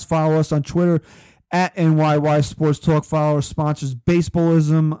podcast. Follow us on Twitter at NYY Sports Talk. Follow our sponsors,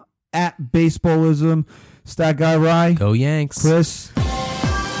 Baseballism at Baseballism. Stat Guy Rye. Go Yanks. Chris. I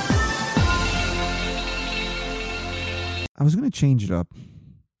was going to change it up.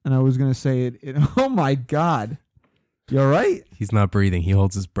 And I was going to say it. Oh, my God. You all right? He's not breathing. He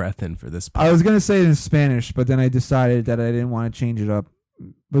holds his breath in for this part. I was going to say it in Spanish, but then I decided that I didn't want to change it up.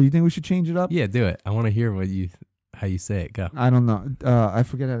 But you think we should change it up? Yeah, do it. I want to hear how you say it. Go. I don't know. I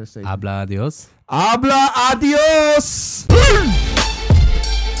forget how to say it. Habla adios. Habla adios!